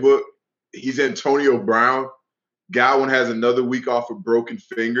playbook. He's Antonio Brown. Godwin has another week off a broken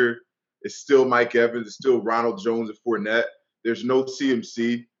finger. It's still Mike Evans. It's still Ronald Jones and Fournette. There's no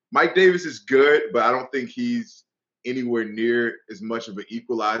CMC. Mike Davis is good, but I don't think he's anywhere near as much of an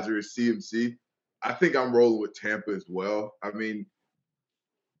equalizer as CMC. I think I'm rolling with Tampa as well. I mean,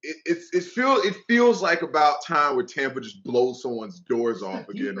 it feels like about time where Tampa just blows someone's doors off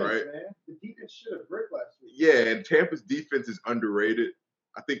again, right? Man. The defense should have bricked last week. Yeah, and Tampa's defense is underrated.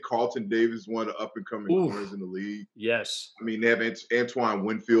 I think Carlton Davis is one of the up-and-coming corners in the league. Yes. I mean, they have Antoine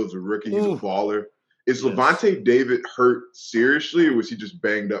Winfield's a rookie. He's a baller. Is Levante David hurt seriously, or was he just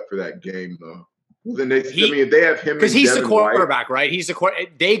banged up for that game, though? Well, then they have him because he's the quarterback, White. Right? He's the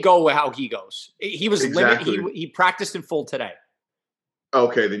They go how he goes. He was limited. He practiced in full today.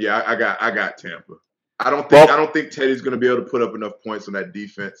 Okay, then yeah, I got Tampa. I don't think Teddy's going to be able to put up enough points on that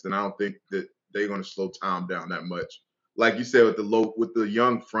defense, and I don't think that they're going to slow Tom down that much. Like you said, with the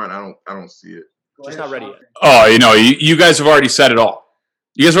young front, I don't see it. Just not ready yet. Oh, you guys have already said it all.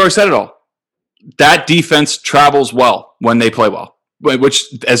 That defense travels well when they play well, which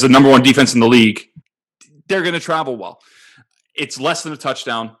as the number one defense in the league, they're going to travel well. It's less than a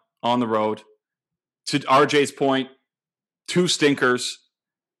touchdown on the road. To RJ's point, 2 stinkers.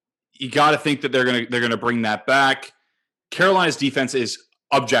 You got to think that they're going to bring that back. Carolina's defense is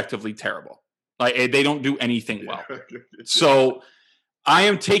objectively terrible. Like they don't do anything well. So I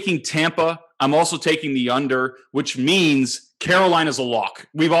am taking Tampa. I'm also taking the under, which means Carolina's a lock.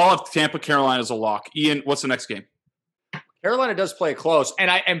 We've all have Tampa. Carolina's a lock. Ian, what's the next game? Carolina does play close.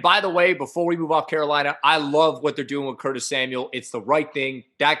 And by the way, before we move off Carolina, I love what they're doing with Curtis Samuel. It's the right thing.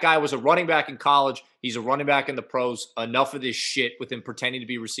 That guy was a running back in college. He's a running back in the pros. Enough of this shit with him pretending to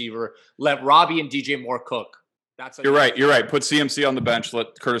be receiver. Let Robbie and DJ Moore cook. You're right. Put CMC on the bench.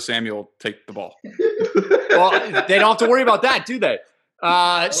 Let Curtis Samuel take the ball. Well, they don't have to worry about that, do they?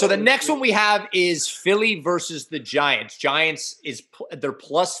 So the next one we have is Philly versus the Giants. Giants they're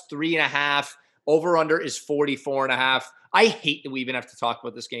plus 3.5. Over under is 44.5. I hate that we even have to talk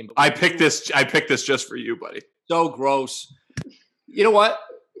about this game. But I picked this just for you, buddy. So gross. You know what?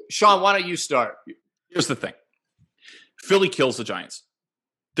 Sean, why don't you start? Here's the thing. Philly kills the Giants.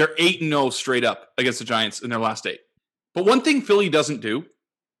 They're 8-0 straight up against the Giants in their last 8. But one thing Philly doesn't do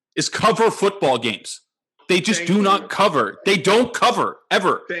is cover football games. They just do not cover. They don't cover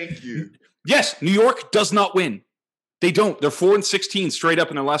ever. Thank you. Yes, New York does not win. They don't. They're 4-16 straight up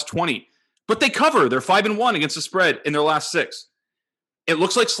in their last 20. But they cover. They're 5-1 against the spread in their last 6. It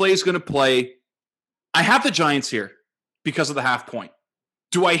looks like Slay's going to play. I have the Giants here because of the half point.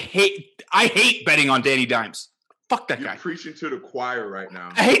 I hate betting on Danny Dimes. Fuck that guy. You're preaching to the choir right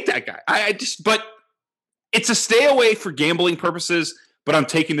now. I hate that guy. But it's a stay away for gambling purposes, but I'm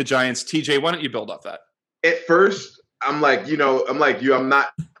taking the Giants. TJ, why don't you build off that? At first, I'm like you. I'm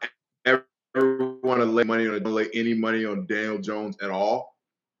not ever want to lay any money on Daniel Jones at all.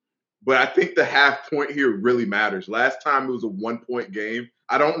 But I think the half point here really matters. Last time it was a 1-point game.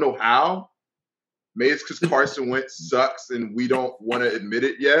 I don't know how. Maybe it's because Carson Wentz sucks and we don't want to admit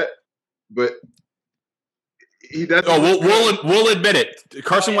it yet. But he doesn't. Oh, we'll admit it.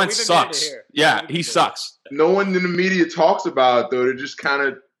 Carson Wentz sucks. Yeah, he sucks. No one in the media talks about it, though. They just kind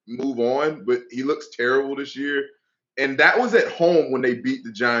of move on. But he looks terrible this year. And that was at home when they beat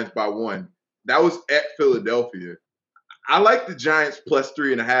the Giants by 1. That was at Philadelphia. I like the Giants plus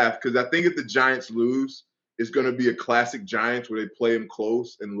 3.5 because I think if the Giants lose, it's going to be a classic Giants where they play them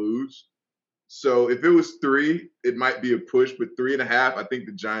close and lose. So if it was 3, it might be a push. But 3.5, I think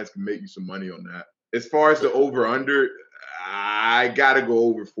the Giants can make you some money on that. As far as the over-under, I got to go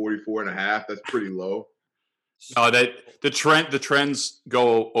over 44.5. That's pretty low. Oh, the trends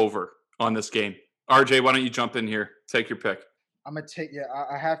go over on this game. RJ, why don't you jump in here? Take your pick. I'm gonna take. Yeah,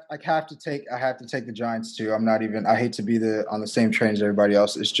 I have to take the Giants too. I'm not even. I hate to be on the same train as everybody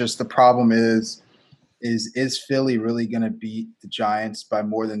else. It's just the problem is is Philly really going to beat the Giants by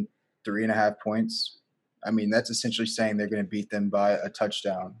more than 3.5 points? I mean, that's essentially saying they're going to beat them by a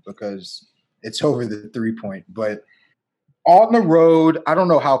touchdown because it's over the 3-point. But on the road, I don't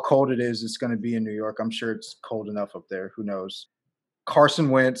know how cold it is. It's going to be in New York. I'm sure it's cold enough up there. Who knows?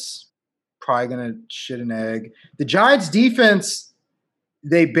 Carson Wentz, probably going to shit an egg. The Giants defense,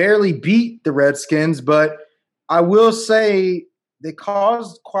 they barely beat the Redskins, but I will say they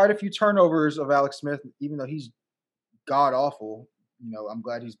caused quite a few turnovers of Alex Smith, even though he's god awful. I'm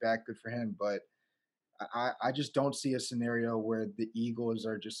glad he's back. Good for him. But I just don't see a scenario where the Eagles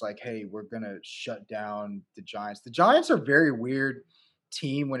are just like, hey, we're going to shut down the Giants. The Giants are a very weird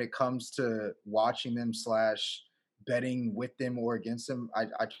team when it comes to watching them / betting with them or against them. I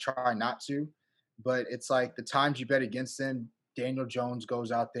try not to, but it's like the times you bet against them, Daniel Jones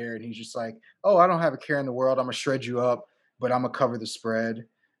goes out there and he's just like, oh, I don't have a care in the world. I'm going to shred you up, but I'm going to cover the spread.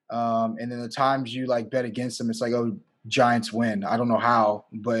 And then the times you like bet against them, it's like, oh, Giants win. I don't know how,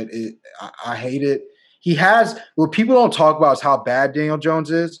 but I hate it. He has what people don't talk about is how bad Daniel Jones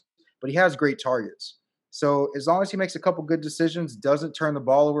is, but he has great targets. So as long as he makes a couple good decisions, doesn't turn the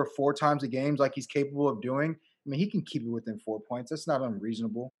ball over 4 times a game like he's capable of doing, I mean, he can keep it within 4 points. That's not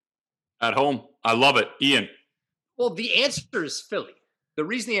unreasonable. At home. I love it. Ian. Well, the answer is Philly. The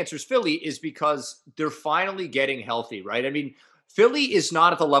reason the answer is Philly is because they're finally getting healthy, right? I mean, Philly is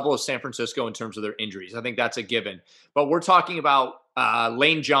not at the level of San Francisco in terms of their injuries. I think that's a given. But we're talking about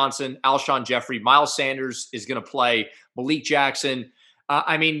Lane Johnson, Alshon Jeffrey, Miles Sanders is going to play, Malik Jackson.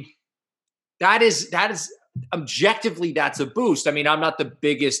 I mean, that is objectively, that's a boost. I mean, I'm not the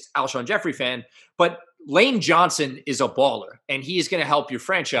biggest Alshon Jeffrey fan, but Lane Johnson is a baller, and he is going to help your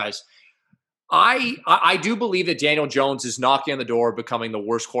franchise. I do believe that Daniel Jones is knocking on the door of becoming the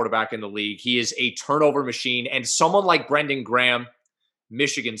worst quarterback in the league. He is a turnover machine, and someone like Brendan Graham,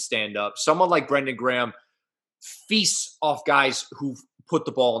 Michigan stand-up, someone like Brendan Graham feasts off guys who put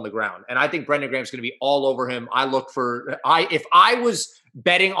the ball on the ground. And I think Brendan Graham's going to be all over him. If I was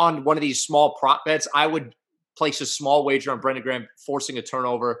betting on one of these small prop bets, I would place a small wager on Brendan Graham forcing a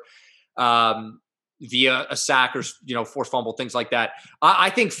turnover via a sack or forced fumble, things like that. I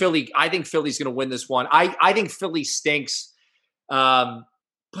think Philly's going to win this one. I think Philly stinks, but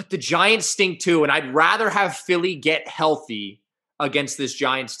the Giants stink too. And I'd rather have Philly get healthy against this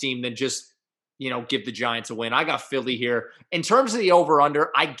Giants team than just give the Giants a win. I got Philly here. In terms of the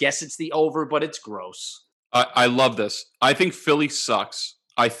over-under, I guess it's the over, but it's gross. I love this. I think Philly sucks.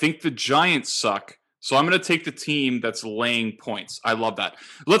 I think the Giants suck. So I'm going to take the team that's laying points. I love that.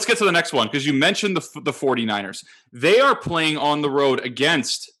 Let's get to the next one because you mentioned the 49ers. They are playing on the road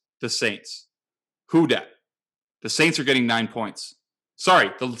against the Saints. Who dat? The Saints are getting 9 points.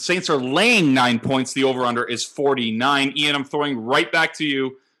 Sorry, the Saints are laying 9 points. The over-under is 49. Ian, I'm throwing right back to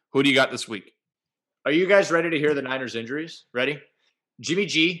you. Who do you got this week? Are you guys ready to hear the Niners injuries? Ready? Jimmy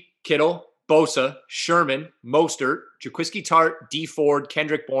G, Kittle, Bosa, Sherman, Mostert, Jaquiski Tart, D Ford,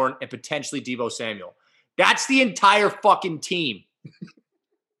 Kendrick Bourne, and potentially Deebo Samuel. That's the entire fucking team.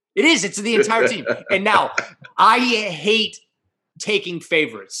 It is. It's the entire team. And now, I hate taking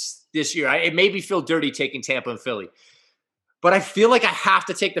favorites this year. It made me feel dirty taking Tampa and Philly. But I feel like I have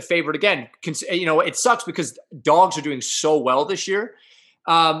to take the favorite again. It sucks because dogs are doing so well this year.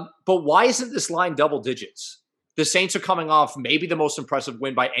 But why isn't this line double digits? The Saints are coming off maybe the most impressive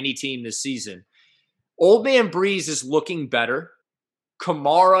win by any team this season. Old Man Breeze is looking better.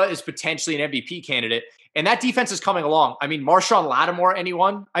 Kamara is potentially an MVP candidate. And that defense is coming along. I mean, Marshawn Lattimore,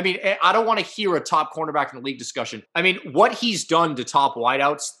 anyone? I mean, I don't want to hear a top cornerback in the league discussion. I mean, what he's done to top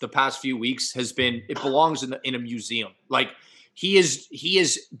wideouts the past few weeks has been, it belongs in a museum. Like, he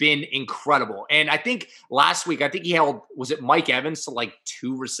has been incredible. And I think last week, he held, was it Mike Evans to like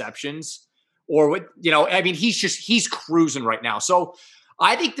 2 receptions? Or what, he's cruising right now. So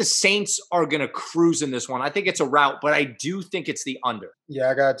I think the Saints are going to cruise in this one. I think it's a rout, but I do think it's the under. Yeah,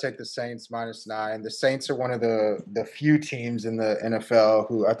 I got to take the Saints -9. The Saints are one of the few teams in the NFL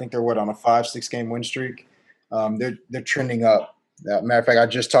who I think they're on a 5-6 game win streak. They're trending up. Matter of fact, I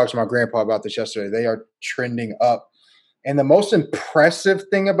just talked to my grandpa about this yesterday. They are trending up. And the most impressive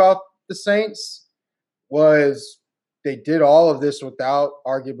thing about the Saints was they did all of this without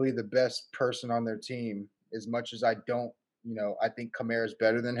arguably the best person on their team. As much as I don't, I think Kamara's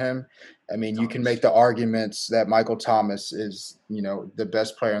better than him. I mean, you can make the arguments that Michael Thomas is, the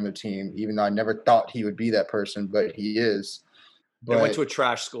best player on the team, even though I never thought he would be that person, but he is. They went to a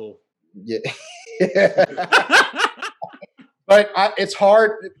trash school. Yeah. But it's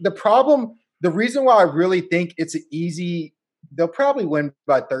hard. The reason why I really think it's an easy, they'll probably win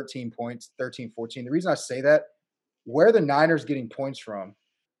by 13 points, 13, 14. The reason I say that, where are the Niners getting points from?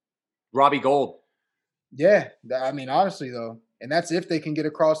 Robbie Gould. Yeah, I mean, honestly though, and that's if they can get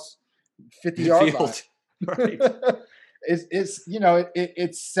across 50-yard line. Right.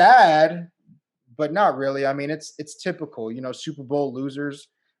 It's sad, but not really. I mean, it's typical. Super Bowl losers.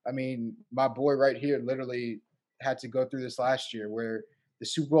 I mean, my boy right here literally had to go through this last year, where the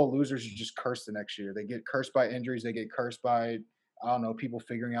Super Bowl losers are just cursed the next year. They get cursed by injuries. They get cursed by, I don't know, people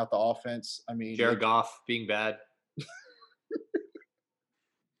figuring out the offense. I mean, Jared Goff being bad.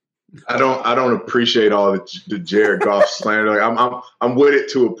 I don't appreciate all the Jared Goff slander. Like, I'm with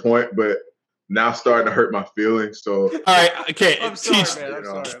it to a point, but now starting to hurt my feelings. So all right, okay. I'm sorry, man.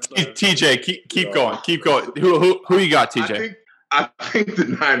 I'm sorry. TJ, keep going. Keep going. Who you got, TJ? I think the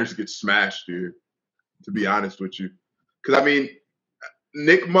Niners get smashed, dude. To be honest with you, because I mean,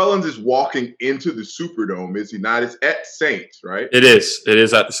 Nick Mullins is walking into the Superdome, is he not? It's at Saints, right? It is. It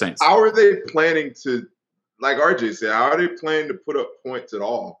is at the Saints. How are they planning to, like RJ said, how are they planning to put up points at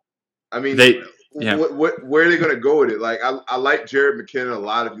all? I mean, where are they going to go with it? Like, I like Jared McKinnon a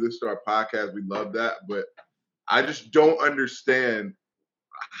lot. If you listen to our podcast, we love that. But I just don't understand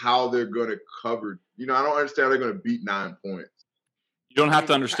how they're going to cover. I don't understand how they're going to beat 9 points. You don't have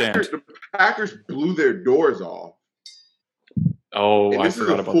to understand. The Packers blew their doors off. Oh, and I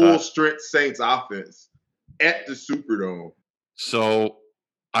forgot about that. This is a full-strength Saints offense at the Superdome. So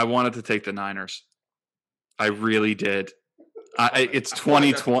I wanted to take the Niners. I really did. It's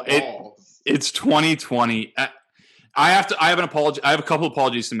 2020. It's 2020. I have an apology. I have a couple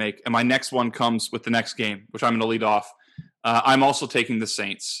apologies to make, and my next one comes with the next game, which I'm going to lead off. I'm also taking the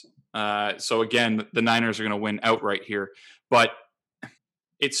Saints. So again, the Niners are going to win outright here, but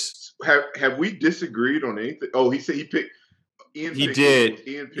it's have we disagreed on anything? Oh, he said he picked. Ian he picked did.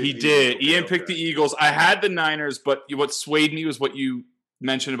 Eagles. He did. Ian picked the Eagles. I had the Niners, but what swayed me was what you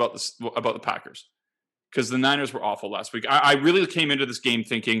mentioned about the Packers, because the Niners were awful last week. I really came into this game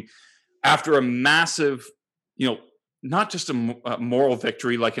thinking, after a massive, not just a moral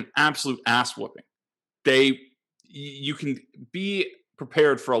victory, like an absolute ass whooping, you can be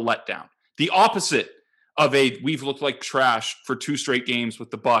prepared for a letdown. The opposite of we've looked like trash for 2 straight games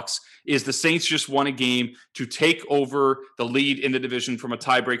with the Bucs is the Saints just won a game to take over the lead in the division from a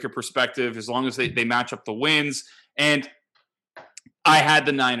tiebreaker perspective, as long as they match up the wins. And I had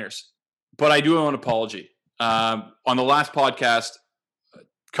the Niners, but I do owe an apology. On the last podcast, a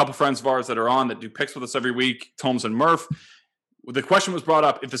couple friends of ours that are on that do picks with us every week, Tomes and Murph, the question was brought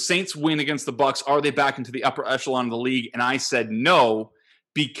up, if the Saints win against the Bucs, are they back into the upper echelon of the league? And I said no,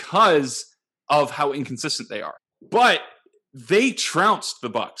 because of how inconsistent they are. But they trounced the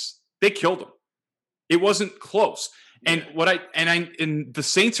Bucs. They killed them. It wasn't close. And the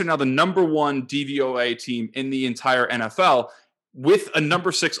Saints are now the number 1 DVOA team in the entire NFL, with a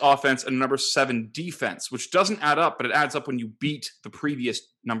number 6 offense and a number 7 defense, which doesn't add up, but it adds up when you beat the previous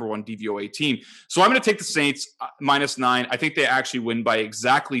number 1 DVOA team. So I'm going to take the Saints -9. I think they actually win by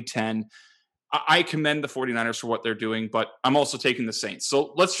exactly 10. I commend the 49ers for what they're doing, but I'm also taking the Saints.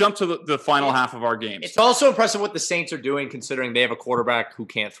 So let's jump to the final half of our games. It's also impressive what the Saints are doing, considering they have a quarterback who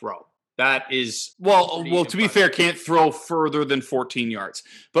can't throw. That is well. To be fair, can't throw further than 14 yards.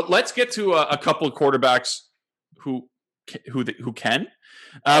 But let's get to a couple of quarterbacks who can.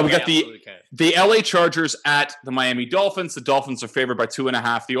 We got the LA Chargers at the Miami Dolphins. The Dolphins are favored by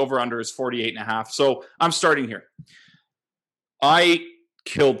 2.5. The over/under is 48.5. So I'm starting here. I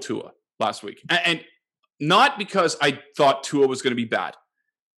killed Tua last week, and not because I thought Tua was going to be bad.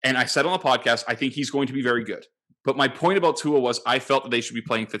 And I said on the podcast, I think he's going to be very good. But my point about Tua was I felt that they should be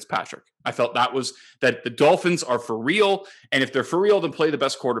playing Fitzpatrick. I felt that the Dolphins are for real. And if they're for real, then play the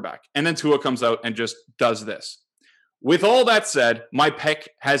best quarterback. And then Tua comes out and just does this. With all that said, my pick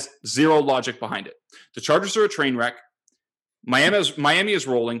has zero logic behind it. The Chargers are a train wreck. Miami is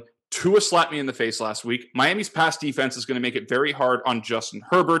rolling. Tua slapped me in the face last week. Miami's pass defense is going to make it very hard on Justin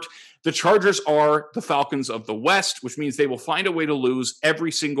Herbert. The Chargers are the Falcons of the West, which means they will find a way to lose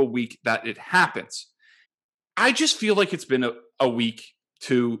every single week that it happens. I just feel like it's been a week,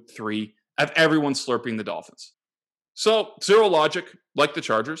 2, 3 of everyone slurping the Dolphins. So zero logic, like the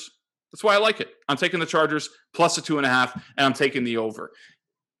Chargers. That's why I like it. I'm taking the Chargers plus a 2.5, and I'm taking the over.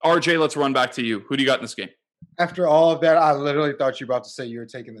 RJ, let's run back to you. Who do you got in this game? After all of that, I literally thought you were about to say you were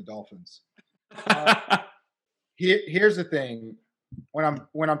taking the Dolphins. Here's the thing. When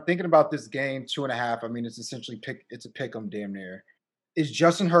I'm thinking about this game, 2.5, I mean, it's essentially it's a pick 'em damn near. Is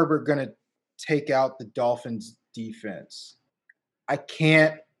Justin Herbert going to take out the Dolphins defense? I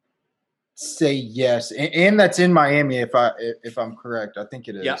can't say yes. And that's in Miami if I'm correct. I think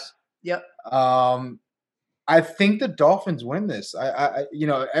it is. Yep. I think the Dolphins win this. I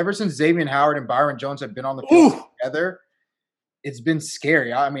ever since Xavier Howard and Byron Jones have been on the field together, it's been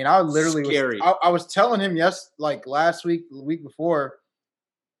scary. I mean, I literally I was telling him last week, the week before,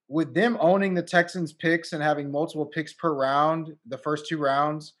 with them owning the Texans picks and having multiple picks per round, the first 2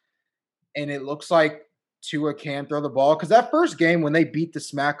 rounds, and it looks like Tua can throw the ball. Because that first game when they beat the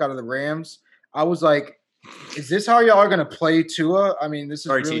smack out of the Rams, I was like, is this how y'all are gonna play Tua? I mean, this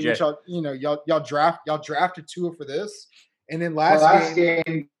is really what y'all drafted Tua for this. And then last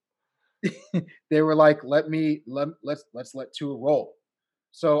game they were like, let's let Tua roll.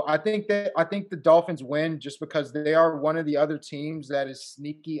 So I think the Dolphins win just because they are one of the other teams that is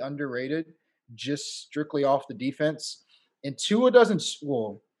sneaky underrated, just strictly off the defense. And Tua doesn't.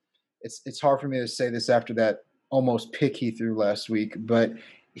 Well, it's hard for me to say this after that almost pick he threw last week, but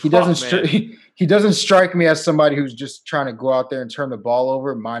he doesn't. He doesn't strike me as somebody who's just trying to go out there and turn the ball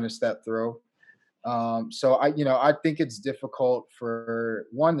over, minus that throw. So I think it's difficult for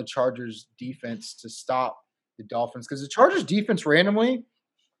the Chargers defense to stop the Dolphins, because the Chargers defense randomly,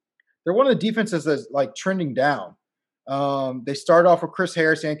 they're one of the defenses that's like trending down. They started off with Chris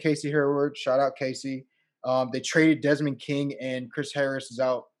Harris and Casey Hayward. Shout out Casey. They traded Desmond King, and Chris Harris is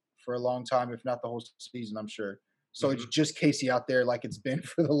out for a long time, if not the whole season, I'm sure. So It's just Casey out there like it's been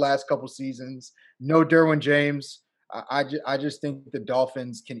for the last couple seasons. No Derwin James. I just think the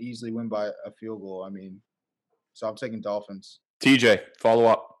Dolphins can easily win by a field goal. I mean, so I'm taking Dolphins. TJ, follow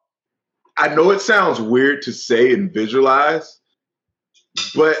up. I know it sounds weird to say and visualize,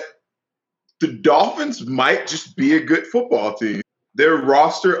 but the Dolphins might just be a good football team. Their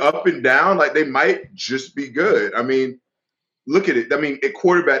roster up and down, like they might just be good. I mean, look at it. I mean, at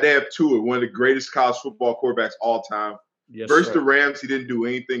quarterback, they have Tua, one of the greatest college football quarterbacks all time. Yes, Versus the Rams, he didn't do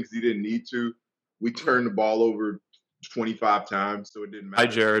anything because he didn't need to. We turned the ball over 25 times, so it didn't matter.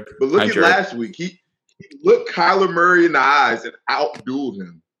 Hi, Jared. But look at last week. He looked Kyler Murray in the eyes and outdueled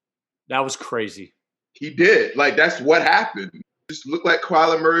him. That was crazy. He did. Like, that's what happened. Just looked like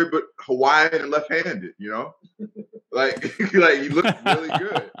Kyler Murray, but Hawaiian and left-handed, you know? like he looked really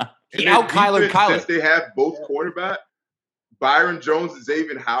good. He out-Kylered Kyler. Since they have both quarterbacks, Byron Jones and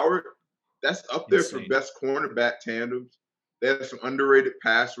Xavier Howard, that's up there for best cornerback tandems. They have some underrated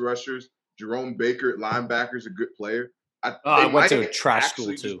pass rushers. Jerome Baker at linebacker is a good player. I went to a trash school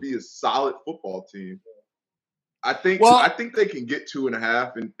too. Just be a solid football team. I think they can get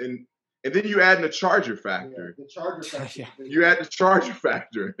 2.5, and then you add in the Charger factor. Yeah, the Charger factor. You add the Charger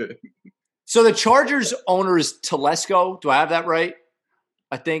factor. So the Chargers owner is Telesco. Do I have that right?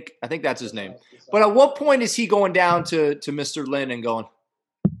 I think that's his name. But at what point is he going down to Mr. Lynn and going,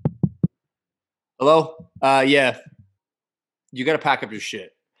 hello? Yeah. You got to pack up your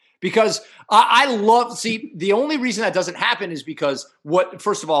shit. Because the only reason that doesn't happen is because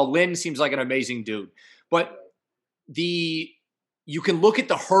first of all, Lynn seems like an amazing dude. But you can look at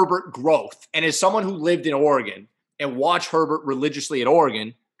the Herbert growth. And as someone who lived in Oregon and watched Herbert religiously at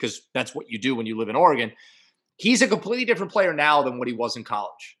Oregon, because that's what you do when you live in Oregon, he's a completely different player now than what he was in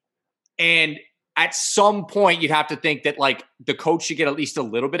college. And at some point, you'd have to think that like the coach should get at least a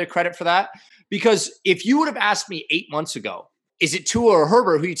little bit of credit for that. Because if you would have asked me 8 months ago, is it Tua or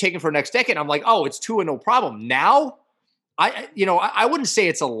Herbert? Who are you taking for next decade? I'm like, oh, it's Tua, no problem. Now, I wouldn't say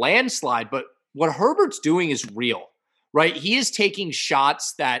it's a landslide, but what Herbert's doing is real, right? He is taking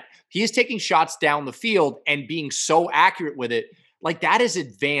shots down the field and being so accurate with it. Like that is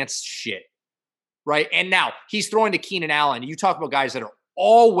advanced shit, right? And now he's throwing to Keenan Allen. You talk about guys that are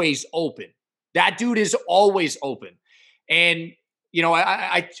always open. That dude is always open. And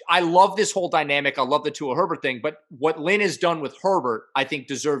I love this whole dynamic. I love the Tua Herbert thing, but what Lynn has done with Herbert, I think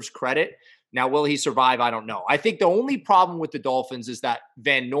deserves credit. Now, will he survive? I don't know. I think the only problem with the Dolphins is that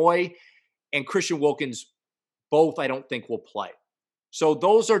Van Noy and Christian Wilkins both, I don't think will play. So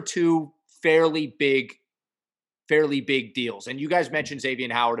those are two fairly big deals. And you guys mentioned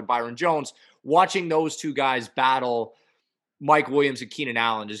Xavier Howard and Byron Jones. Watching those two guys battle Mike Williams and Keenan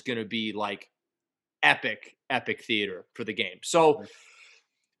Allen is going to be like epic theater for the game. So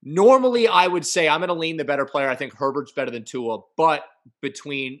normally I would say I'm going to lean the better player. I think Herbert's better than Tua, but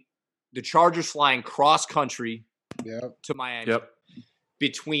between the Chargers flying cross country to Miami,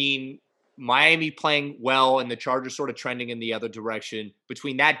 between Miami playing well and the Chargers sort of trending in the other direction,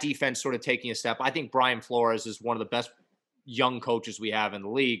 between that defense sort of taking a step, I think Brian Flores is one of the best young coaches we have in the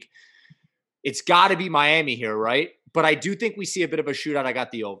league. It's got to be Miami here, right? But I do think we see a bit of a shootout. I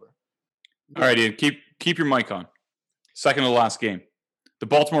got the over. All right, Ian, keep your mic on. Second to the last game. The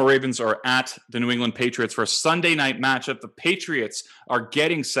Baltimore Ravens are at the New England Patriots for a Sunday night matchup. The Patriots are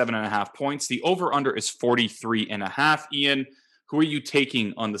getting 7.5 points. The over-under is 43.5. Ian, who are you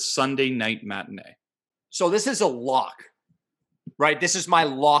taking on the Sunday night matinee? So this is a lock, right? This is my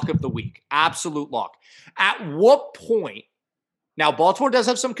lock of the week. Absolute lock. At what point Now, Baltimore does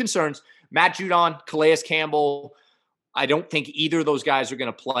have some concerns. Matt Judon, Calais Campbell, I don't think either of those guys are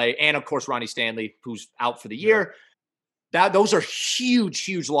going to play. And, of course, Ronnie Stanley, who's out for the year. Those are huge,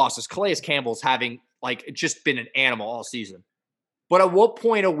 huge losses. Calais Campbell's having, just been an animal all season. But at what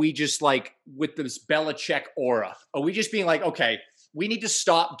point are we just, with this Belichick aura, are we just being like, okay, we need to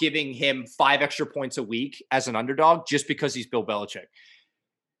stop giving him 5 extra points a week as an underdog just because he's Bill Belichick?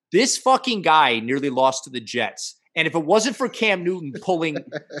 This fucking guy nearly lost to the Jets. And if it wasn't for Cam Newton pulling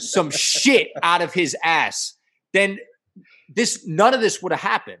some shit out of his ass, then none of this would have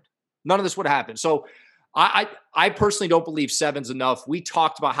happened. None of this would have happened. So I personally don't believe 7's enough. We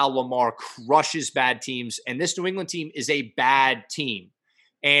talked about how Lamar crushes bad teams, and this New England team is a bad team.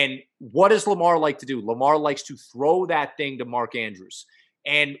 And what does Lamar like to do? Lamar likes to throw that thing to Mark Andrews.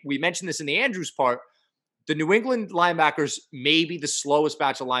 And we mentioned this in the Andrews part. The New England linebackers may be the slowest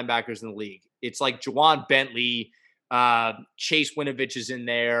batch of linebackers in the league. It's like Juwan Bentley, Chase Winovich is in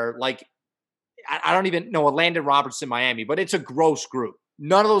there. I don't even know Landon Roberts in Miami, but it's a gross group.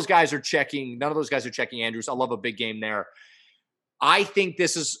 None of those guys are checking Andrews. I love a big game there. I think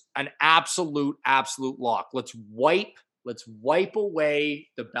this is an absolute lock. Let's wipe away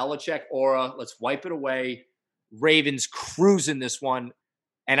the Belichick aura. Let's wipe it away. Ravens cruising this one.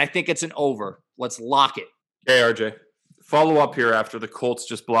 And I think it's an over. Let's lock it. Hey, RJ. Follow up here after the Colts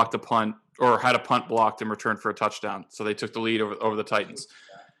just blocked a punt or had a punt blocked in return for a touchdown. So they took the lead over the Titans.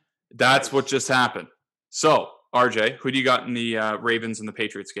 That's what just happened. So, RJ, who do you got in the Ravens and the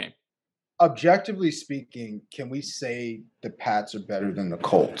Patriots game? Objectively speaking, can we say the Pats are better than the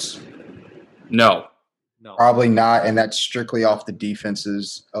Colts? No. Probably not, and that's strictly off the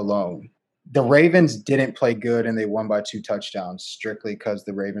defenses alone. The Ravens didn't play good, and they won by 2 touchdowns strictly because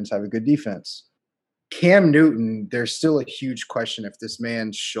the Ravens have a good defense. Cam Newton, there's still a huge question if this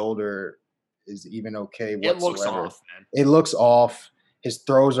man's shoulder is even okay whatsoever. It looks off, man. It looks off. His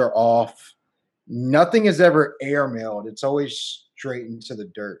throws are off. Nothing is ever airmailed. It's always straight into the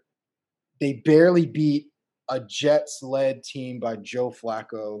dirt. They barely beat a Jets-led team by Joe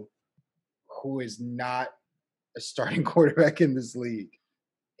Flacco, who is not a starting quarterback in this league.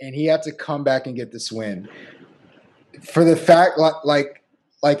 And he had to come back and get this win. For the fact, like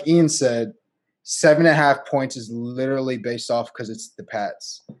Ian said, 7.5 points is literally based off because it's the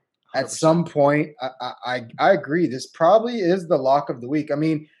Pats. 100%. At some point, I agree. This probably is the lock of the week. I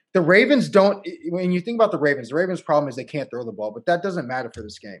mean, the Ravens don't – when you think about the Ravens' problem is they can't throw the ball, but that doesn't matter for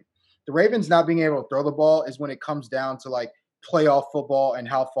this game. The Ravens not being able to throw the ball is when it comes down to, playoff football and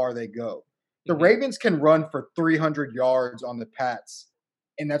how far they go. The Ravens can run for 300 yards on the Pats,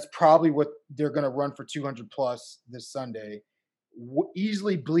 and that's probably what they're going to run for 200-plus this Sunday.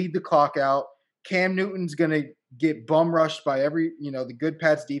 Easily bleed the clock out. Cam Newton's going to get bum rushed by the good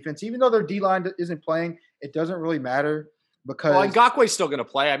Pats defense. Even though their D-line isn't playing, it doesn't really matter because – Well, Ngakwe's still going to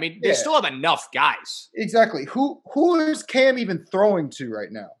play. I mean, they still have enough guys. Exactly. Who is Cam even throwing to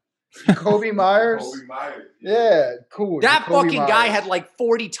right now? Kobe Myers? Kobe Myers. Yeah, cool. That Jacoby fucking guy had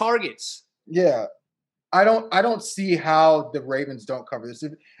 40 targets. Yeah. I don't see how the Ravens don't cover this.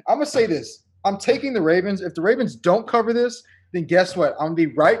 I'm going to say this. I'm taking the Ravens. If the Ravens don't cover this, then guess what? I'm going to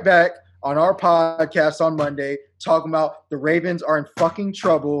be right back on our podcast on Monday talking about the Ravens are in fucking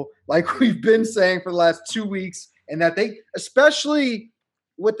trouble like we've been saying for the last 2 weeks, and that they, especially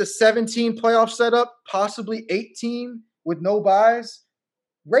with the 17 playoff setup, possibly 18 with no buys,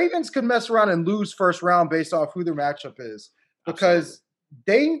 Ravens could mess around and lose first round based off who their matchup is because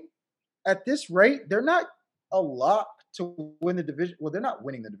they, at this rate, they're not a lock to win the division. Well, they're not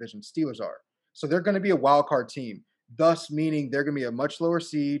winning the division. Steelers are. So they're going to be a wild card team, thus meaning they're going to be a much lower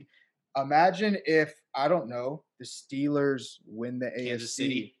seed. Imagine if, I don't know, the Steelers win the Kansas AFC.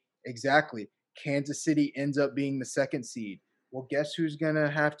 City. Exactly. Kansas City ends up being the 2nd seed. Well, guess who's going to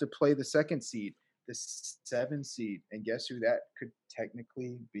have to play the 2nd seed? The 7th seed. And guess who that could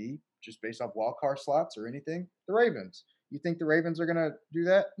technically be just based off wild card slots or anything? The Ravens. You think the Ravens are going to do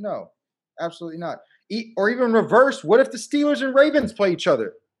that? No, absolutely not. Or even reverse. What if the Steelers and Ravens play each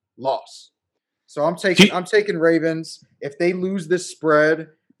other? Loss. So I'm taking Ravens. If they lose this spread,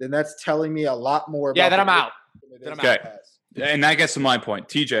 then that's telling me a lot more. Yeah, then I'm out. Okay. And that gets to my point.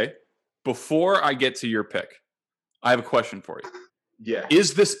 TJ, before I get to your pick, I have a question for you. Yeah.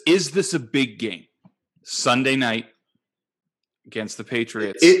 Is this a big game? Sunday night against the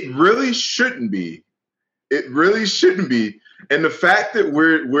Patriots. It really shouldn't be. It really shouldn't be. And the fact that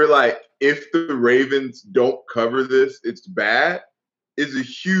we're like, if the Ravens don't cover this, it's bad, is a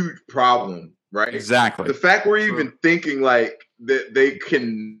huge problem, right? Exactly. The fact we're even thinking like that they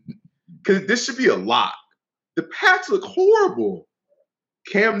can, because this should be a lock. The Pats look horrible.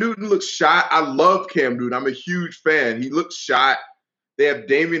 Cam Newton looks shot. I love Cam Newton. I'm a huge fan. He looks shot. They have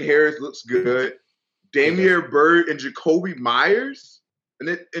Damian Harris, looks good. Damian Bird and Jacoby Myers.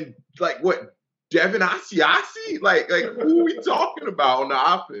 And what? Devin Asiasi? Like who are we talking about on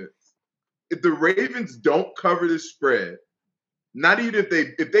the offense? If the Ravens don't cover this spread, not even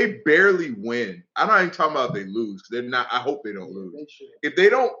if they barely win, I'm not even talking about if they lose. They're not. I hope they don't lose. If they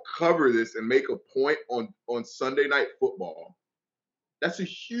don't cover this and make a point on Sunday Night Football, that's a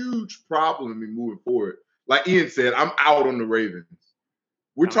huge problem to me moving forward. Like Ian said, I'm out on the Ravens.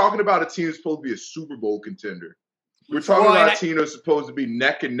 We're talking about a team that's supposed to be a Super Bowl contender. We're talking about a team that's supposed to be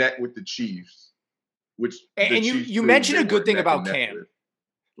neck and neck with the Chiefs. You mentioned a good thing about Cam.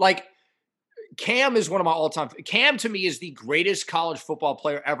 Like, Cam is one of my all-time. Cam to me is the greatest college football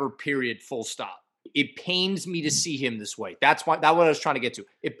player ever. Period. Full stop. It pains me to see him this way. That's what I was trying to get to.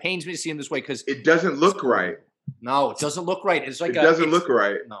 It pains me to see him this way because it doesn't look right. No, it doesn't look right. It's like it doesn't look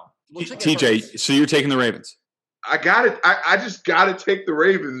right. No, like TJ. So you're taking the Ravens? I got it. I just got to take the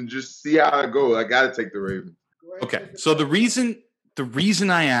Ravens and just see how it goes. I got to take the Ravens. Okay. So the reason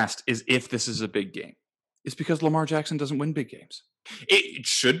I asked is if this is a big game. It's because Lamar Jackson doesn't win big games. It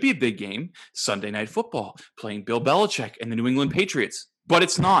should be a big game, Sunday Night Football, playing Bill Belichick and the New England Patriots, but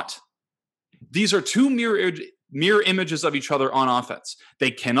it's not. These are two mirror images of each other on offense.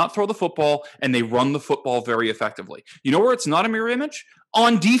 They cannot throw the football, and they run the football very effectively. You know where it's not a mirror image?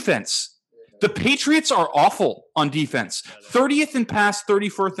 On defense. The Patriots are awful on defense. 30th in pass,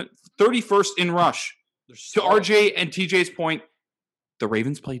 31st in rush. To RJ and TJ's point, the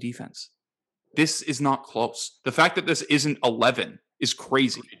Ravens play defense. This is not close. The fact that this isn't 11 is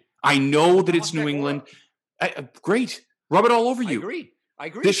crazy. I know that it's New England. Great. Rub it all over you. I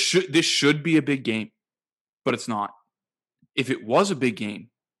agree. This should be a big game, but it's not. If it was a big game,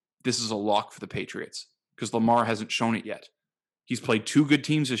 this is a lock for the Patriots because Lamar hasn't shown it yet. He's played two good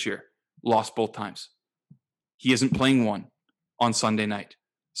teams this year, lost both times. He isn't playing one on Sunday night.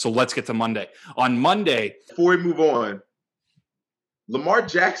 So let's get to Monday. On Monday. Before we move on, Lamar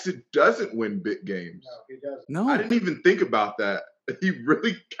Jackson doesn't win big games. No, he doesn't. No. I didn't even think about that. He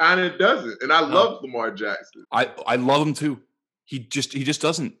really kind of doesn't. And I love Lamar Jackson. I love him too. He just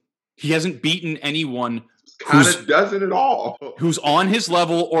doesn't. He hasn't beaten anyone kind of doesn't at all. Who's on his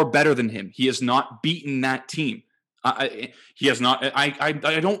level or better than him. He has not beaten that team. He has not. I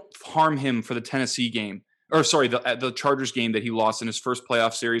don't harm him for the Tennessee game. Or sorry, the Chargers game that he lost in his first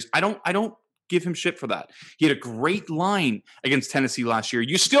playoff series. I don't give him shit for that. He had a great line against Tennessee last year.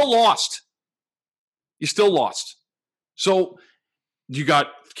 You still lost. So you got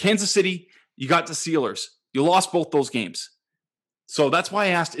Kansas City, you got the Steelers. You lost both those games. So that's why I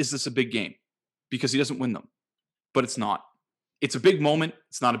asked, is this a big game? Because he doesn't win them. But it's not. It's a big moment.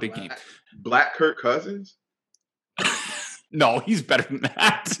 It's not a big game. Black Kirk Cousins? No, he's better than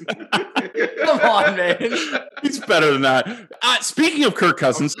that. Come on, man. He's better than that. Speaking of Kirk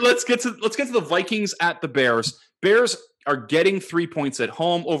Cousins, let's get to the Vikings at the Bears. Bears are getting 3 points at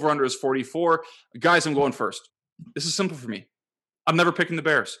home. Over under is 44. Guys, I'm going first. This is simple for me. I'm never picking the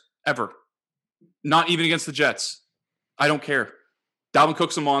Bears ever. Not even against the Jets. I don't care. Dalvin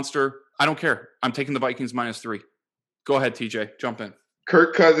Cook's a monster. I don't care. I'm taking the Vikings -3. Go ahead, TJ. Jump in.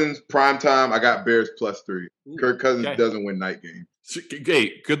 Kirk Cousins, primetime. I got Bears +3. Kirk Cousins doesn't win night games.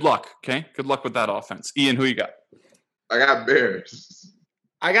 Hey, good luck, okay? Good luck with that offense. Ian, who you got? I got Bears.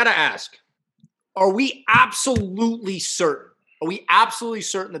 I got to ask, are we absolutely certain? Are we absolutely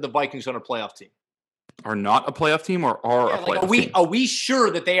certain that the Vikings are a playoff team? Are not a playoff team or are a playoff team? Are we sure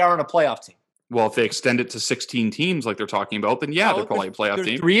that they are a playoff team? Well, if they extend it to 16 teams like they're talking about, then yeah, they're probably a playoff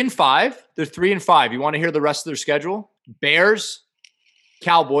team. 3-5. They're 3-5. You want to hear the rest of their schedule? Bears,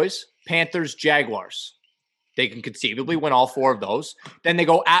 Cowboys, Panthers, Jaguars. They can conceivably win all 4 of those. Then they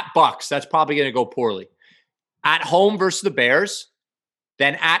go at Bucks. That's probably going to go poorly. At home versus the Bears.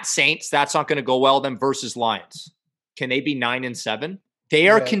 Then at Saints. That's not going to go well. Then versus Lions. Can they be 9-7? They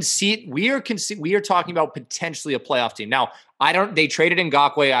are we are talking about potentially a playoff team. Now, they traded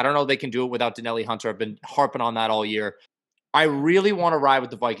Ngakoue. I don't know if they can do it without Donnelly Hunter. I've been harping on that all year. I really want to ride with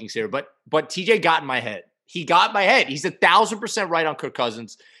the Vikings here, but TJ got in my head. He got in my head. He's 1,000% right on Kirk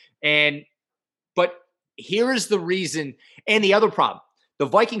Cousins. But here is the reason and the other problem. The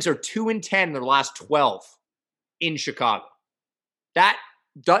Vikings are 2-10 in their last 12 in Chicago.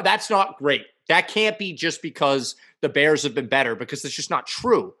 That's not great. That can't be just because the Bears have been better, because it's just not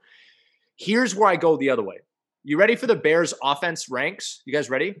true. Here's where I go the other way. You ready for the Bears offense ranks? You guys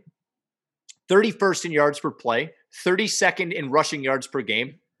ready? 31st in yards per play, 32nd in rushing yards per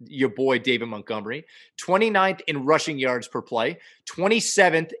game, your boy David Montgomery, 29th in rushing yards per play,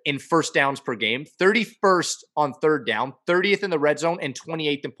 27th in first downs per game, 31st on third down, 30th in the red zone, and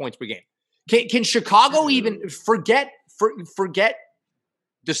 28th in points per game. Can Chicago even forget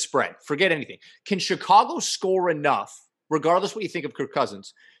the spread? Forget anything. Can Chicago score enough, regardless what you think of Kirk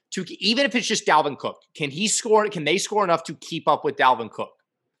Cousins, to even if it's just Dalvin Cook? Can they score enough to keep up with Dalvin Cook?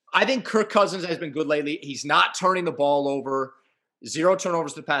 I think Kirk Cousins has been good lately. He's not turning the ball over. 0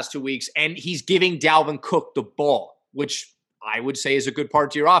 turnovers the past 2 weeks, and he's giving Dalvin Cook the ball, which I would say is a good part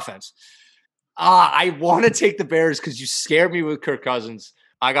to your offense. I want to take the Bears because you scared me with Kirk Cousins.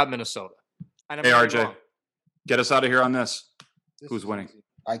 I got Minnesota. Hey, RJ, get us out of here on this. Who's winning?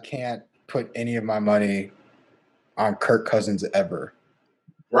 I can't put any of my money on Kirk Cousins ever.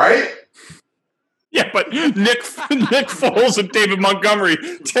 Right? Yeah, but Nick Foles and David Montgomery,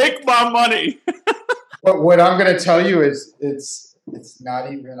 take my money. But what I'm going to tell you is it's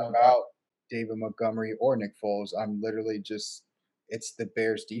not even about David Montgomery or Nick Foles. I'm literally it's the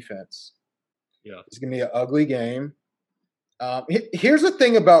Bears defense. Yeah. It's going to be an ugly game. Here's the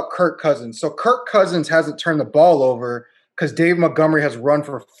thing about Kirk Cousins. So Kirk Cousins hasn't turned the ball over because David Montgomery has run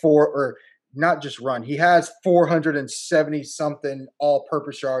for not just run. He has 470-something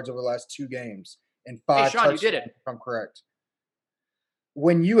all-purpose yards over the last 2 games and 5 Sean, touchdowns, you did it. if I'm correct.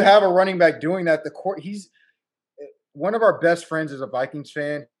 When you have a running back doing that, he's one of our best friends is a Vikings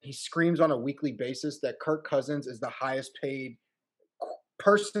fan. He screams on a weekly basis that Kirk Cousins is the highest paid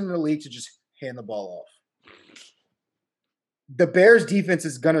person in the league to just hand the ball off. The Bears defense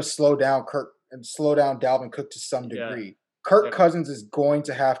is going to slow down Dalvin Cook to some degree. Yeah. Kirk Cousins is going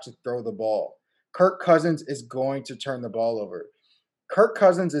to have to throw the ball. Kirk Cousins is going to turn the ball over. Kirk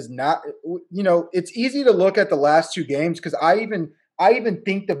Cousins is not, it's easy to look at the last 2 games because I even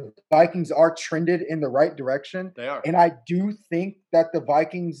think the Vikings are trended in the right direction. They are. And I do think that the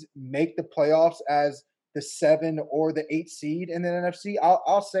Vikings make the playoffs as the 7 or the 8 seed in the NFC.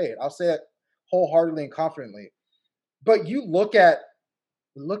 I'll say it. I'll say it wholeheartedly and confidently. But you look at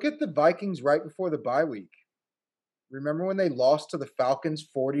the Vikings right before the bye week. Remember when they lost to the Falcons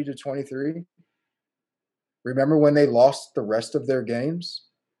 40-23? Remember when they lost the rest of their games?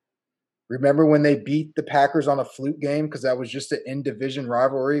 Remember when they beat the Packers on a fluke game because that was just an in-division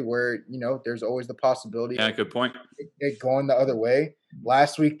rivalry where, there's always the possibility of good point. It going the other way.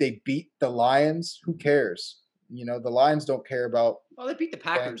 Last week they beat the Lions. Who cares? The Lions don't care about. Oh, they beat the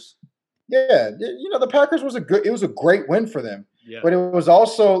Packers. Yeah, the Packers was a great win for them. Yeah. But it was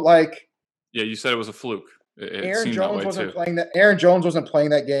also like. Yeah, you said it was a fluke. It Aaron Jones wasn't too. playing that. Aaron Jones wasn't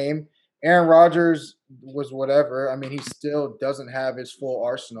playing that game. Aaron Rodgers was whatever. I mean, he still doesn't have his full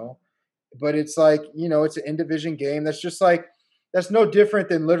arsenal. But it's like, it's an in-division game. That's no different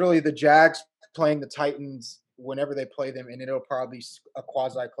than literally the Jags playing the Titans whenever they play them, and it'll probably be a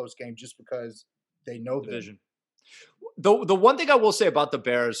quasi-close game just because they know division. The one thing I will say about the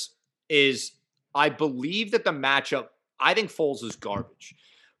Bears is I believe that the matchup, I think Foles is garbage.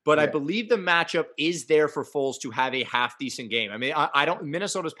 But I believe the matchup is there for Foles to have a half-decent game. I mean,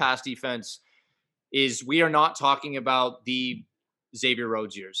 Minnesota's pass defense we are not talking about the Xavier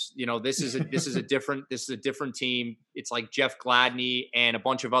Rhodes years. This is a different team. It's like Jeff Gladney and a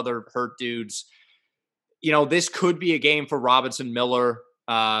bunch of other hurt dudes. This could be a game for Robinson, Miller,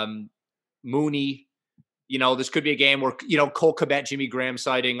 Mooney. This could be a game where, Cole Kmet, Jimmy Graham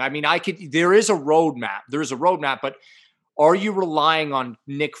sighting. I mean, there is a roadmap. But are you relying on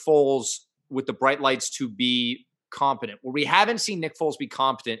Nick Foles with the bright lights to be competent? Well, we haven't seen Nick Foles be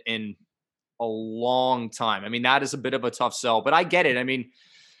competent in a long time. I mean, that is a bit of a tough sell, but I get it. I mean,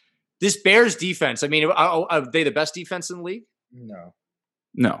 this Bears defense, are they the best defense in the league?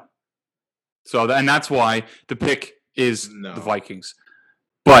 No. So, and that's why the pick is the Vikings.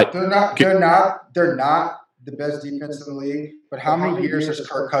 But they're not the best defense in the league. But how many years has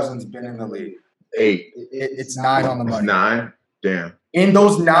Kirk Cousins been in the league? 8. It's 9 on the money. 9? Damn. In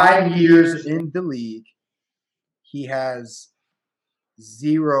those 9 years in the league, he has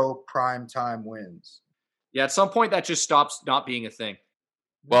 0 primetime wins. Yeah, at some point that just stops not being a thing.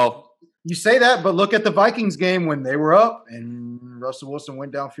 Well, you say that, but look at the Vikings game when they were up and Russell Wilson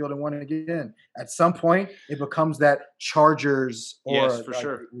went downfield and won it again. At some point, it becomes that Chargers. Yes, for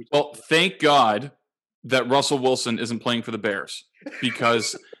sure. Well, thank God that Russell Wilson isn't playing for the Bears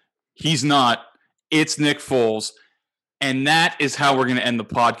because he's not. It's Nick Foles. And that is how we're going to end the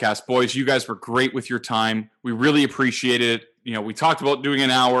podcast. Boys, you guys were great with your time. We really appreciated it. We talked about doing an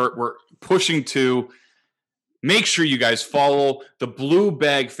hour. We're pushing 2. Make sure you guys follow the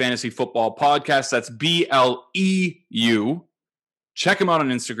BleuBag Fantasy Football Podcast. That's BLEU. Check him out on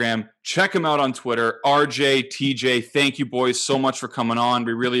Instagram. Check him out on Twitter. RJ, TJ, thank you, boys, so much for coming on.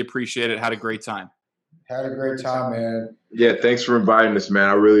 We really appreciate it. Had a great time. Had a great time, man. Yeah, thanks for inviting us, man.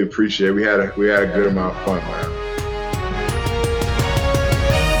 I really appreciate it. We had a good amount of fun, man.